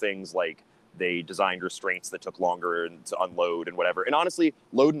technical things like They designed restraints that took longer to unload and whatever. And honestly,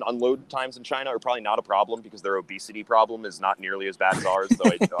 load and unload times in China are probably not a problem because their obesity problem is not nearly as bad as ours,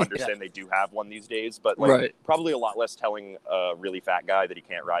 though I understand they do have one these days. But probably a lot less telling a really fat guy that he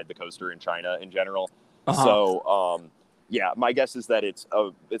can't ride the coaster in China in general. So, yeah, my guess is that it's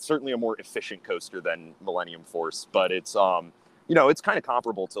certainly a more efficient coaster than Millennium Force, but it's it's kind of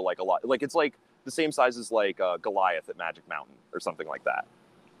comparable to like a lot, like it's like the same size as like Goliath at Magic Mountain or something like that.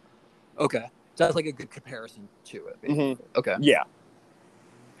 Okay, so that's like a good comparison to it. Mm-hmm. Okay. Yeah.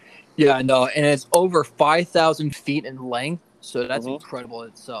 Yeah, no, and it's over 5,000 feet in length, so that's incredible in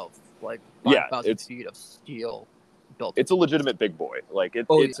itself. Like 5,000 feet of steel built. It's a legitimate big boy. Like there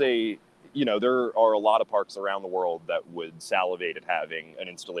are a lot of parks around the world that would salivate at having an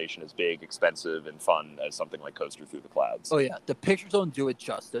installation as big, expensive, and fun as something like Coaster Through the Clouds. Oh yeah, the pictures don't do it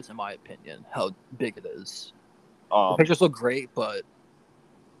justice, in my opinion. How big it is. The pictures look great, but.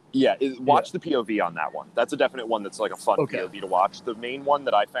 Yeah, watch the POV on that one. That's a definite one that's like a fun POV to watch. The main one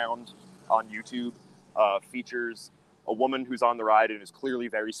that I found on YouTube features a woman who's on the ride and is clearly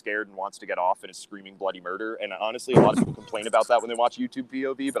very scared and wants to get off and is screaming bloody murder. And honestly, a lot of people complain about that when they watch YouTube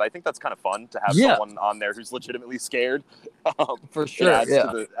POV, but I think that's kind of fun to have someone on there who's legitimately scared. For sure,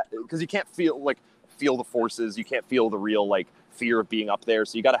 because you can't feel the forces. You can't feel the real like fear of being up there.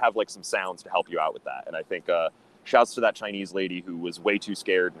 So you got to have like some sounds to help you out with that. And I think shouts to that Chinese lady who was way too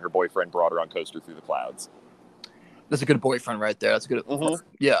scared and her boyfriend brought her on Coaster Through the Clouds. That's a good boyfriend right there. That's a good.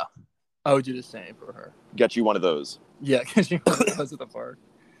 Yeah. I would do the same for her. Get you one of those. Yeah, get you one of those at the park.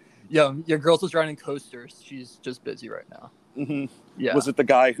 Yeah, your girl's just riding coasters. She's just busy right now. Mm-hmm. Yeah. Was it the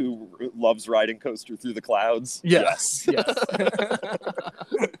guy who loves riding Coaster Through the Clouds? Yes.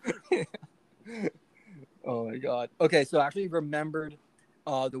 Oh my God. Okay, so I actually remembered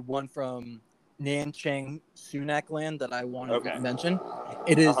the one from Nanchang Sunak Land that I wanted to mention.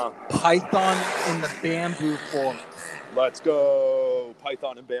 It is Python in the Bamboo Forest. Let's go.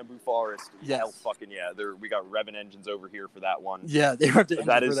 Python and Bamboo Forest. Yes. Hell fucking yeah. We got revving engines over here for that one. Yeah, they revved the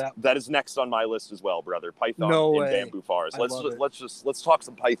engine for that. That is next on my list as well, brother. Python and Bamboo Forest. Let's talk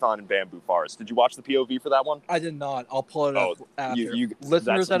some Python and Bamboo Forest. Did you watch the POV for that one? I did not. I'll pull it up after.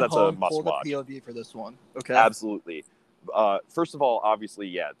 Listeners at home, pull the POV for this one. Okay. Absolutely. First of all,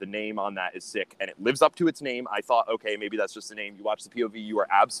 obviously, the name on that is sick, and it lives up to its name. I thought, okay, maybe that's just a name. You watch the POV, you are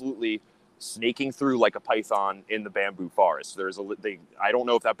absolutely snaking through like a python in the bamboo forest. I don't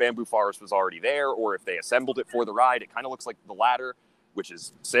know if that bamboo forest was already there or if they assembled it for the ride. It kind of looks like the latter, which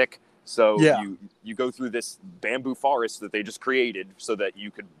is sick. So you go through this bamboo forest that they just created so that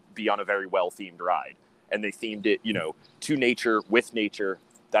you could be on a very well themed ride, and they themed it, to nature, with nature.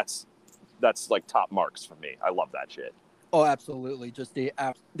 That's like top marks for me. I love that shit. Oh, absolutely. Just they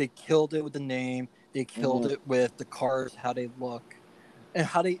killed it with the name. They killed it with the cars, how they look. And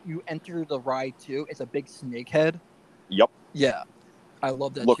how you enter the ride, too. It's a big snake head. Yep. Yeah. I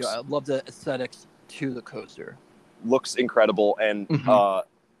love that, too. I love the aesthetics to the coaster. Looks incredible. And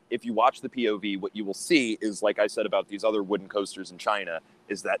if you watch the POV, what you will see is, like I said about these other wooden coasters in China,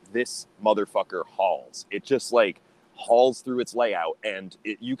 is that this motherfucker hauls. It just, hauls through its layout. And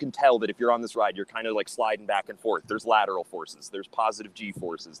you can tell that if you're on this ride, you're kind of, sliding back and forth. There's lateral forces. There's positive G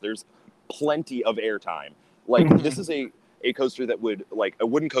forces. There's plenty of airtime. This is a coaster that would a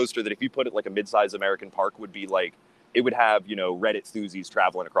wooden coaster that if you put it a mid-sized American park would be it would have Reddit enthusiasts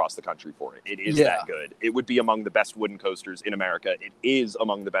traveling across the country for it. It is that good. It would be among the best wooden coasters in America. It is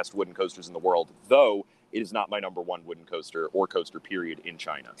among the best wooden coasters in the world, though it is not my number one wooden coaster or coaster period in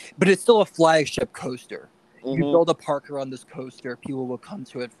China. But it's still a flagship coaster. You build a park around this coaster, people will come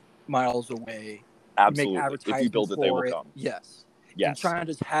to it miles away. Absolutely. You make advertisements if you build it, they will come. Yes. And China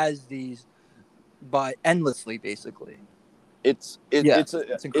just has these endlessly, basically. It's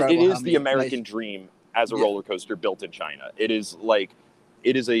incredible. It is the American dream as a roller coaster built in China. It is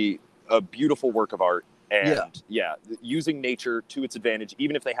a beautiful work of art, and using nature to its advantage.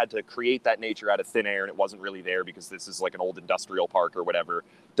 Even if they had to create that nature out of thin air and it wasn't really there because this is an old industrial park or whatever,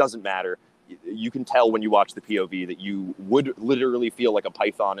 doesn't matter. You can tell when you watch the POV that you would literally feel like a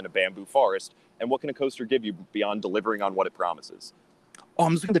python in a bamboo forest. And what can a coaster give you beyond delivering on what it promises? Oh,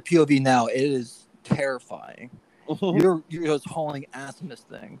 I'm just looking at the POV now. It is terrifying. You're just hauling ass in this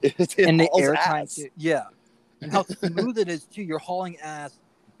thing. And the airtime too. Yeah. And how smooth it is too. You're hauling ass.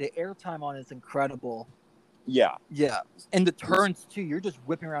 The airtime on it is incredible. Yeah. Yeah. And the turns too. You're just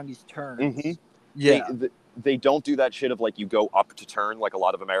whipping around these turns. Yeah. They don't do that shit of you go up to turn like a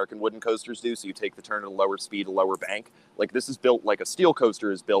lot of American wooden coasters do. So you take the turn at a lower speed, a lower bank. This is built like a steel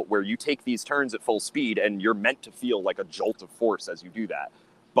coaster is built, where you take these turns at full speed and you're meant to feel like a jolt of force as you do that.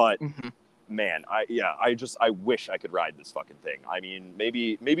 But Man, I wish I could ride this fucking thing. I mean,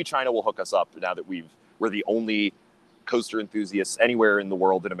 maybe China will hook us up now that we're the only coaster enthusiasts anywhere in the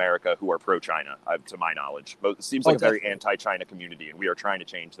world in America who are pro-China, to my knowledge. But it seems like a very anti-China community, and we are trying to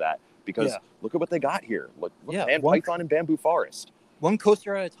change that because look at what they got here. Look, man, Python and Bamboo Forest. One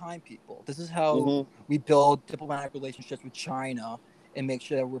coaster at a time, people. This is how we build diplomatic relationships with China and make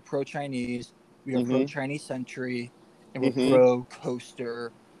sure that we're pro-Chinese, we are pro-Chinese century, and we're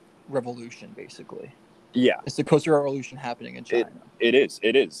pro-coaster revolution, basically. Yeah. It's the coaster revolution happening in China. It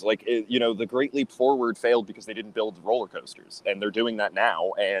is. Like, the Great Leap Forward failed because they didn't build roller coasters, and they're doing that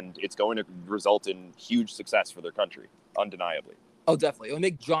now, and it's going to result in huge success for their country, undeniably. Oh, definitely. It would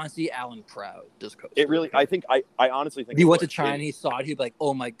make John C. Allen proud, this coaster. It really, I honestly think if he went to China and he saw it, he'd be like,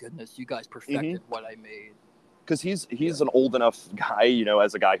 oh my goodness, you guys perfected what I made. Because he's an old enough guy,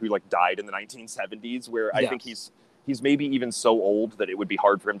 as a guy who like died in the 1970s, where I think he's maybe even so old that it would be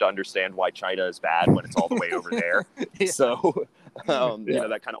hard for him to understand why China is bad when it's all the way over there. So,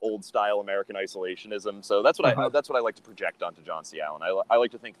 that kind of old style American isolationism. So that's what I like to project onto John C. Allen. I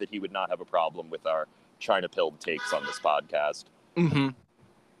like to think that he would not have a problem with our China-pilled takes on this podcast. Mm-hmm.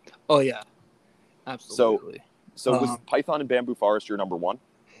 Oh yeah, absolutely. So was Python and Bamboo Forest your number one?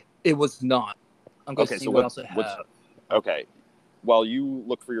 It was not. I'm going to see what else I have. Okay. While you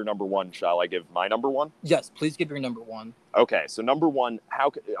look for your number one, shall I give my number one? Yes, please give your number one. Okay, so number one,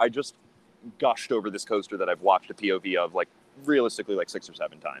 I just gushed over this coaster that I've watched a POV of, like, realistically, like 6 or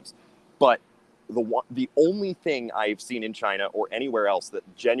 7 times. But the only thing I've seen in China or anywhere else that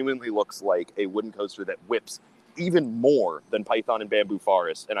genuinely looks like a wooden coaster that whips even more than Python and Bamboo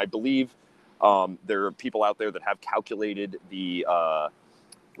Forest, and I believe there are people out there that have calculated the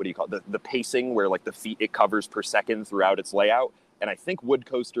what do you call it? The pacing, where like the feet it covers per second throughout its layout. And I think Wood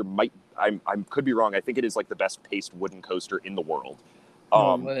Coaster I could be wrong. I think it is like the best paced wooden coaster in the world.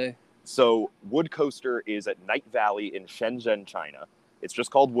 No way. So Wood Coaster is at Night Valley in Shenzhen, China. It's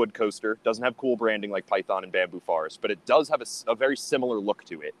just called Wood Coaster. Doesn't have cool branding like Python and Bamboo Forest, but it does have a very similar look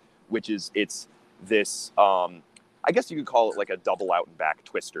to it, which is it's this, I guess you could call it like a double out and back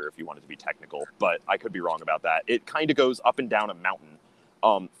twister if you wanted to be technical, but I could be wrong about that. It kind of goes up and down a mountain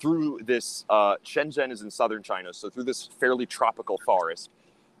through this, Shenzhen is in southern China, so through this fairly tropical forest.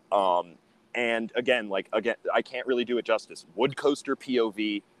 And again, I can't really do it justice. Wood Coaster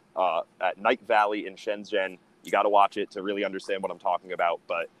POV at Night Valley in Shenzhen. You got to watch it to really understand what I'm talking about.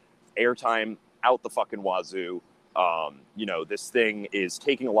 But airtime out the fucking wazoo. This thing is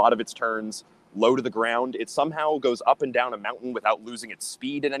taking a lot of its turns low to the ground. It somehow goes up and down a mountain without losing its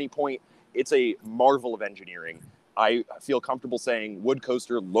speed at any point. It's a marvel of engineering. I feel comfortable saying Wood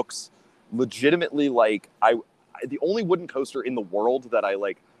Coaster looks legitimately like the only wooden coaster in the world that I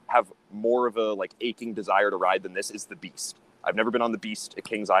like have more of a like aching desire to ride than this is the Beast. I've never been on the Beast at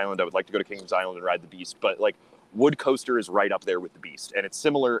Kings Island. I would like to go to Kings Island and ride the Beast, but like Wood Coaster is right up there with the Beast, and it's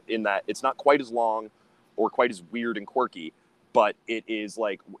similar in that it's not quite as long or quite as weird and quirky, but it is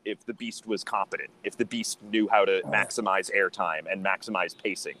like if the Beast was competent, if the Beast knew how to maximize airtime and maximize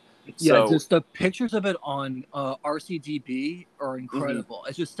pacing. Yeah, just the pictures of it on RCDB are incredible. Mm-hmm.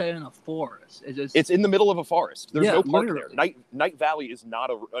 It's just set in a forest. It's in the middle of a forest. There's no park there. Night Valley is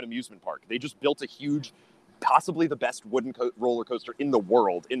not an amusement park. They just built a huge, possibly the best wooden roller coaster in the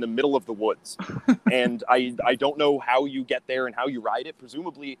world in the middle of the woods. And I don't know how you get there and how you ride it.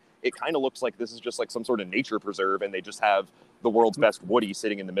 Presumably, it kind of looks like this is just like some sort of nature preserve, and they just have the world's best Woody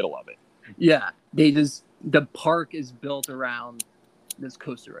sitting in the middle of it. Yeah, the park is built around this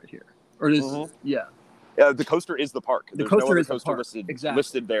coaster right here, or this, the coaster is the park. There's no other coaster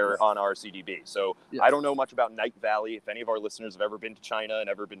listed there on our CDB. So I don't know much about Night Valley. If any of our listeners have ever been to China and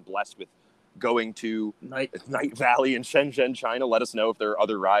ever been blessed with going to Night Valley in Shenzhen, China, let us know if there are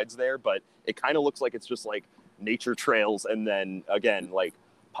other rides there. But it kind of looks like it's just like nature trails, and then again, like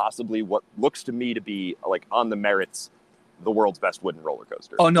possibly what looks to me to be like on the merits, the world's best wooden roller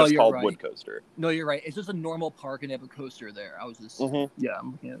coaster. Oh no, just you're called right. Wood Coaster. No, you're right. It's just a normal park and they have a coaster there. I was just I'm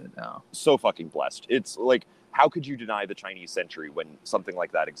looking at it now. So fucking blessed. It's like, how could you deny the Chinese century when something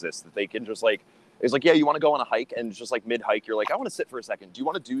like that exists? That they can just like, it's like, yeah, you want to go on a hike, and just like mid hike, you're like, I want to sit for a second. Do you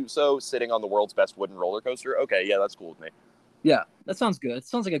want to do so sitting on the world's best wooden roller coaster? Okay, yeah, that's cool with me. Yeah, that sounds good. It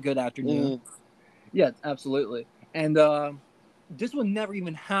sounds like a good afternoon. Yeah, absolutely. And this would never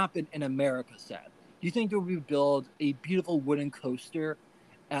even happen in America, sadly. Do you think that we would build a beautiful wooden coaster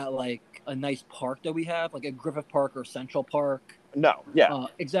at like a nice park that we have, like a Griffith Park or Central Park? No, yeah,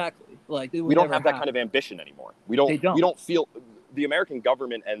 exactly. Like we don't have that kind of ambition anymore. We don't. We don't feel the American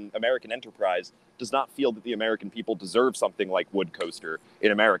government and American enterprise does not feel that the American people deserve something like Wood Coaster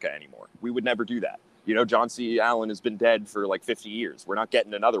in America anymore. We would never do that. John C. Allen has been dead for like 50 years. We're not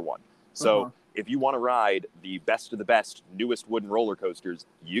getting another one. So if you want to ride the best of the best, newest wooden roller coasters,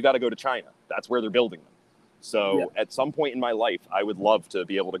 you got to go to China. That's where they're building them. So at some point in my life, I would love to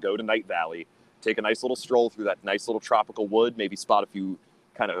be able to go to Night Valley, take a nice little stroll through that nice little tropical wood, maybe spot a few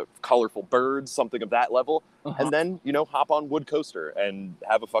kind of colorful birds, something of that level, and then, you know, hop on Wood Coaster and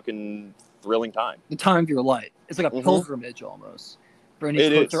have a fucking thrilling time. The time of your life. It's like a pilgrimage almost for any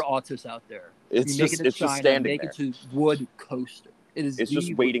coaster autists out there. It's just standing make it to Wood Coaster. It's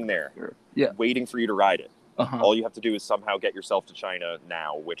just waiting there, waiting for you to ride it. All you have to do is somehow get yourself to China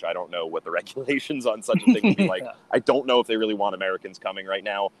now, which I don't know what the regulations on such a thing would be like. I don't know if they really want Americans coming right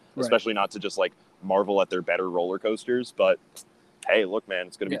now, especially not to just like marvel at their better roller coasters. But hey, look, man,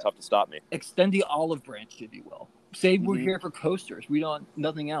 it's going to be tough to stop me. Extend the olive branch, if you will. Say we're here for coasters. We don't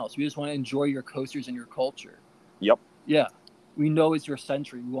nothing else. We just want to enjoy your coasters and your culture. Yep. Yeah. We know it's your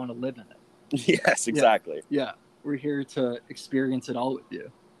century. We want to live in it. Yes, exactly. Yeah. We're here to experience it all with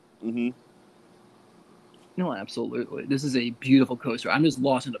you. No, absolutely. This is a beautiful coaster. I'm just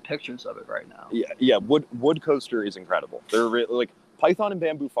lost in the pictures of it right now. Yeah. Wood Coaster is incredible. They're like Python and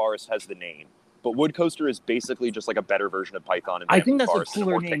Bamboo Forest has the name, but Wood Coaster is basically just like a better version of Python and Bamboo I think that's Forest a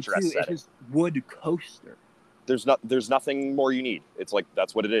cooler name too. It's just Wood Coaster. There's nothing more you need. It's like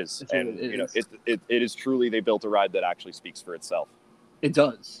that's what it is, and you know it is truly they built a ride that actually speaks for itself. It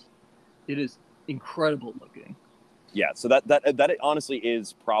does. It is incredible looking. Yeah. So that honestly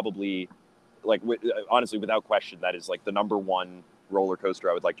is probably. Like, honestly, without question, that is like the number one roller coaster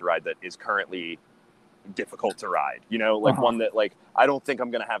I would like to ride that is currently difficult to ride. You know, like one that like I don't think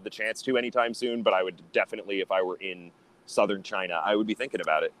I'm going to have the chance to anytime soon, but I would definitely, if I were in southern China, I would be thinking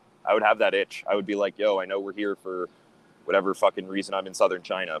about it. I would have that itch. I would be like, yo, I know we're here for whatever fucking reason I'm in southern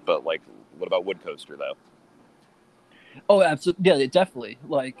China, but like, what about Wood Coaster though? Oh, absolutely. Yeah, definitely.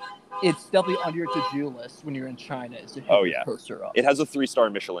 Like, it's definitely on your to-do list when you're in China is to hit the coaster up. It has a 3-star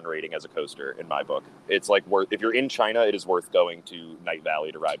Michelin rating as a coaster in my book. It's like if you're in China, it is worth going to Night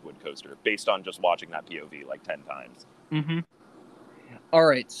Valley to ride Wood Coaster based on just watching that POV like 10 times. All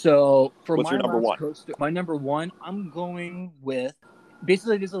right, so for what's my your number one? Coaster, my number one, I'm going with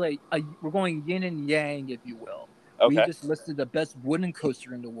basically this is like we're going yin and yang, if you will. We just listed the best wooden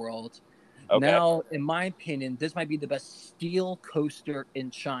coaster in the world. Now, in my opinion, this might be the best steel coaster in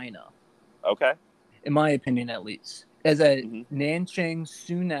China. In my opinion, at least. As a Nanchang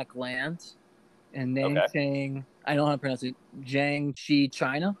Sunac Land and Nanchang, I don't know how to pronounce it, Jiangxi,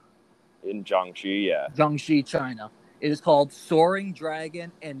 China? In Jiangxi, yeah. Jiangxi, China. It is called Soaring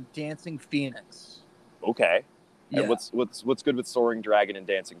Dragon and Dancing Phoenix. And what's good with Soaring Dragon and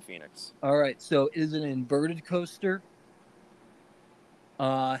Dancing Phoenix? All right, so it is an inverted coaster.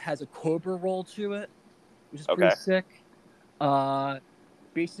 Has a cobra roll to it, which is pretty sick.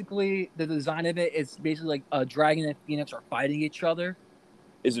 Basically, the design of it is basically like a dragon and phoenix are fighting each other.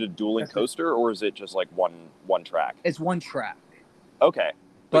 Is it a dueling coaster, or is it just like one track? It's one track. But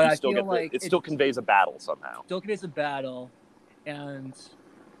you I still feel get like it still conveys a battle somehow. Still conveys a battle, and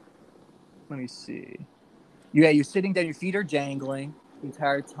let me see. You're sitting down. Your feet are dangling the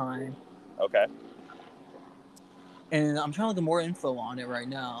entire time. And I'm trying to get more info on it right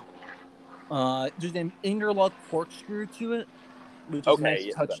now. There's an interlock corkscrew to it, which is a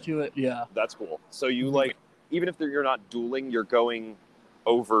nice touch to it. Yeah, that's cool. So you like, even if you're not dueling, you're going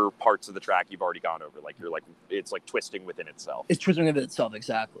over parts of the track you've already gone over. Like it's like twisting within itself. It's twisting within itself,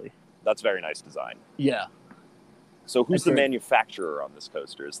 exactly. That's very nice design. Yeah. So who's the manufacturer on this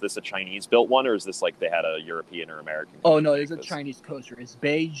coaster? Is this a Chinese built one, or is this like they had a European or American? Oh no, it's a Chinese coaster. It's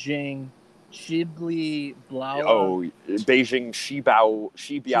Beijing. Shibli Blau. Oh, Beijing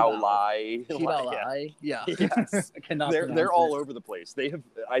Shibiao Lai. Yeah. Yes. I cannot they're all over the place. They have,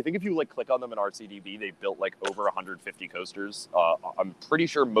 I think if you like click on them in RCDB, they've built like over 150 coasters. I'm pretty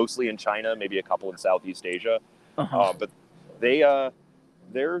sure mostly in China, maybe a couple in Southeast Asia. But they are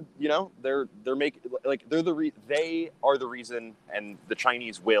the reason, and the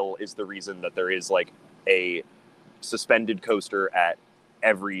Chinese will is the reason that there is like a suspended coaster at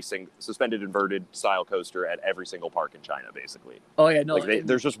every suspended inverted style coaster at every single park in China, basically. Oh yeah, no,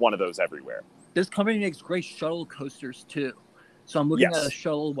 there's just one of those everywhere. This company makes great shuttle coasters too. So I'm looking at a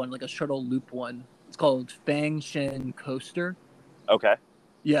shuttle one, like a shuttle loop one. It's called Fangshen Coaster.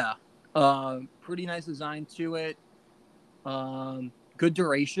 Yeah. Pretty nice design to it. Good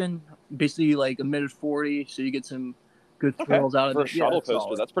duration, basically like a minute 40, so you get some good thrills out of it. For a shuttle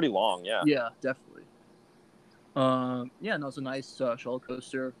coaster, that's pretty long. Yeah, definitely. It's a nice shuttle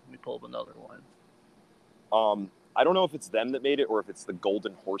coaster. Let me pull up another one. I don't know if it's them that made it or if it's the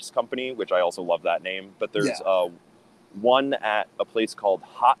Golden Horse Company, which I also love that name. But there's one at a place called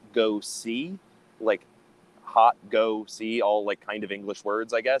Hot Go Sea, like hot, go, see, all like kind of English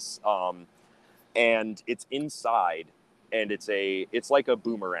words, I guess. And it's inside, and it's like a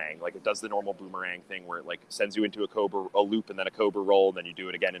boomerang. Like it does the normal boomerang thing where it like sends you into a loop and then a cobra roll, and then you do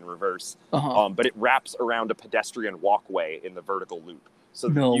it again in reverse. But it wraps around a pedestrian walkway in the vertical loop. So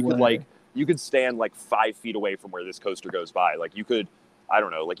you could stand like 5 feet away from where this coaster goes by. Like you could, I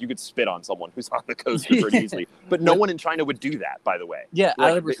don't know, like you could spit on someone who's on the coaster pretty easily. But no one in China would do that, by the way. Yeah,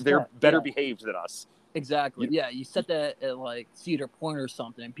 like, they're better behaved than us. Exactly. You set that at like Cedar Point or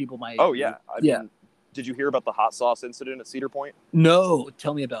something, people might. Oh yeah. I mean, did you hear about the hot sauce incident at Cedar Point? No,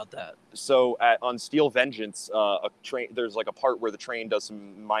 tell me about that. So on Steel Vengeance, there's like a part where the train does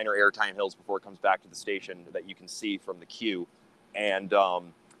some minor airtime hills before it comes back to the station that you can see from the queue, and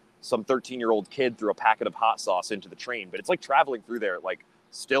some 13-year-old kid threw a packet of hot sauce into the train, but it's like traveling through there like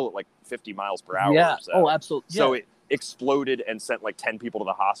still at like 50 miles per hour. Yeah. Or so. Oh, absolutely. So it exploded and sent like 10 people to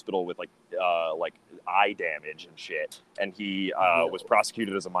the hospital with like eye damage and shit. And he was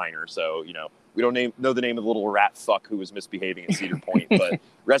prosecuted as a minor. So, you know, we don't know the name of the little rat fuck who was misbehaving at Cedar Point, but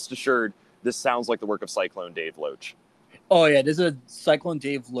rest assured, this sounds like the work of Cyclone Dave Loach. Oh yeah, this is a Cyclone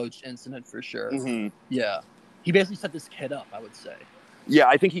Dave Loach incident for sure. Mm-hmm. Yeah. He basically set this kid up, I would say. Yeah,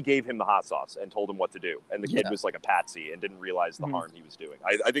 I think he gave him the hot sauce and told him what to do. And the kid was like a patsy and didn't realize the harm he was doing.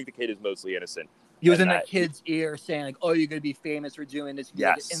 I think the kid is mostly innocent. He was in that kid's ear saying, like, oh, you're going to be famous for doing this.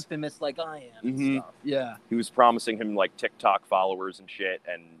 You're infamous like I am. And stuff. Yeah. He was promising him like TikTok followers and shit.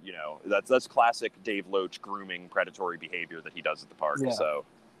 And, you know, that's classic Dave Loach grooming predatory behavior that he does at the park. Yeah. So,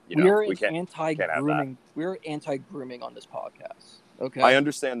 you know, we can't have that. We're anti-grooming on this podcast. Okay. I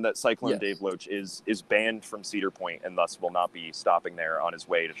understand that Cyclone Dave Loach is banned from Cedar Point and thus will not be stopping there on his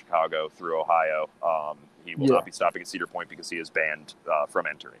way to Chicago through Ohio. He will not be stopping at Cedar Point because he is banned from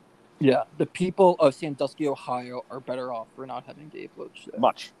entering. Yeah, the people of Sandusky, Ohio are better off for not having Dave Loach there.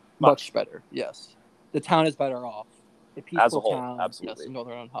 Much better, yes. The town is better off. The peaceful as a whole, town, absolutely. Yes, in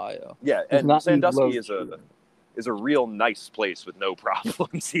Northern Ohio. Yeah, and Sandusky is a real nice place with no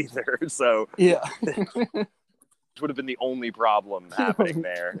problems either. So yeah. Would have been the only problem happening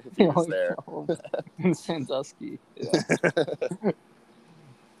there if he was there. In Sandusky. Yeah.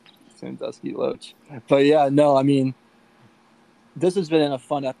 Sandusky Loach. But yeah, no, I mean, this has been a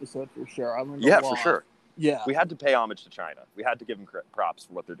fun episode for sure. I learned a lot. For sure. Yeah. We had to pay homage to China. We had to give them props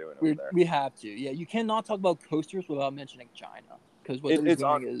for what they're doing over there. We have to. Yeah, you cannot talk about coasters without mentioning China because what they're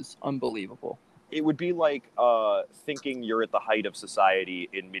doing is unbelievable. It would be like thinking you're at the height of society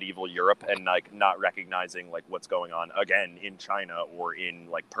in medieval Europe and like not recognizing like what's going on again in China or in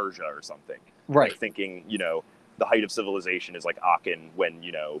like Persia or something. Right. Like thinking, you know, the height of civilization is like Aachen when,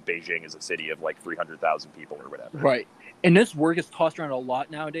 you know, Beijing is a city of like 300,000 people or whatever. Right. And this word gets tossed around a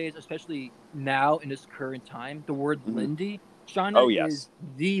lot nowadays, especially now in this current time. The word Lindy. China is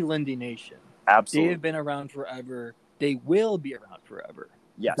the Lindy nation. Absolutely. They have been around forever. They will be around forever.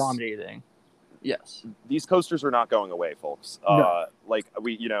 Yes. Dominating. Yes. These coasters are not going away, folks. No. Like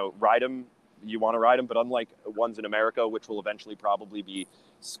we, you know, ride them. You want to ride them, but unlike ones in America, which will eventually probably be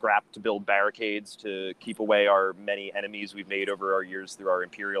scrapped to build barricades to keep away our many enemies we've made over our years through our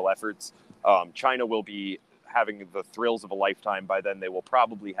imperial efforts, China will be having the thrills of a lifetime. By then, they will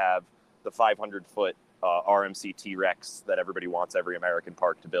probably have the 500-foot RMC T-Rex that everybody wants every American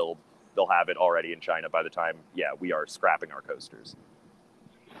park to build. They'll have it already in China by the time, we are scrapping our coasters.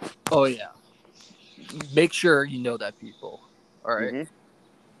 Oh, yeah. Make sure you know that, people. All right. Mm-hmm.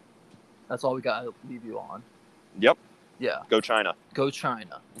 That's all we got to leave you on. Yep. Yeah. Go China. Go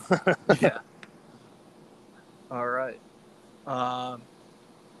China. Yeah. All right. Do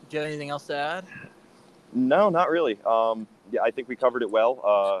you have anything else to add? No, not really. I think we covered it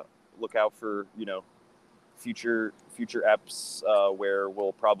well. Look out for, you know, future eps where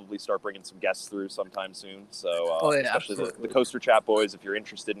we'll probably start bringing some guests through sometime soon. So especially the Coaster Chat boys, if you're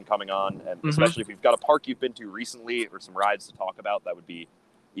interested in coming on, and especially if you've got a park you've been to recently or some rides to talk about, that would be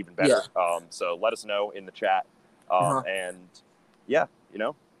even better. Yeah. So let us know in the chat. And you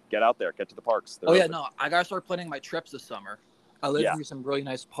know, get out there, get to the parks. Open. I gotta start planning my trips this summer. I live through some really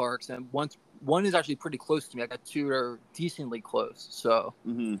nice parks, and one is actually pretty close to me. I got two that are decently close. So,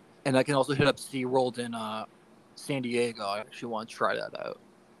 and I can also hit up SeaWorld in San Diego. I actually want to try that out.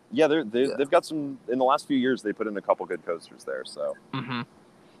 Yeah, they've got some. In the last few years, they put in a couple good coasters there. So,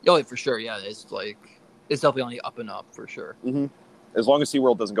 oh, for sure. Yeah, it's definitely on the up and up for sure. As long as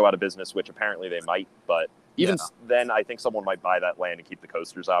SeaWorld doesn't go out of business, which apparently they might, but even then, I think someone might buy that land and keep the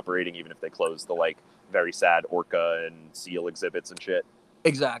coasters operating, even if they close the like very sad orca and seal exhibits and shit.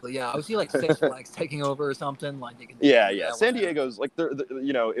 Exactly. Yeah, I would see like Six Flags taking over or something. Like they can. Yeah. San Diego's like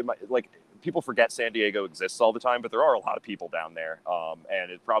you know, it might like people forget San Diego exists all the time, but there are a lot of people down there,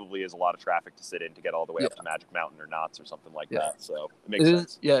 and it probably is a lot of traffic to sit in to get all the way up to Magic Mountain or Knott's or something like that. So it makes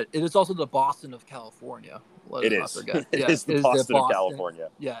sense. It is also the Boston of California. It is. It is the Boston of California.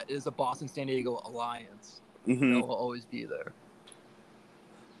 Yeah, it is the Boston-San Diego alliance. Mm-hmm. It will always be there.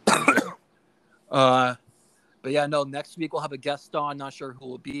 But yeah, no, next week we'll have a guest on. Not sure who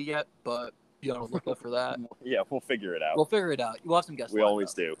will be yet, but look out for that. Yeah, we'll figure it out. We'll have some guests. We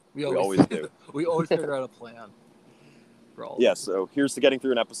always do. We always do. We always figure out a plan. Yeah, so here's to getting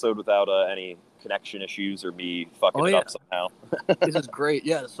through an episode without any connection issues or me fucking it up somehow. This is great.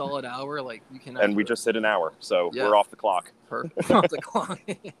 Yeah, a solid hour. Like we can. And we just hit an hour, so we're off the clock. Perfect. Off the clock.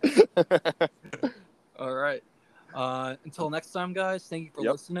 All right. Until next time, guys. Thank you for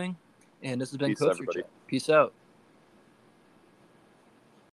listening. And this has been Coach Chat. Peace out.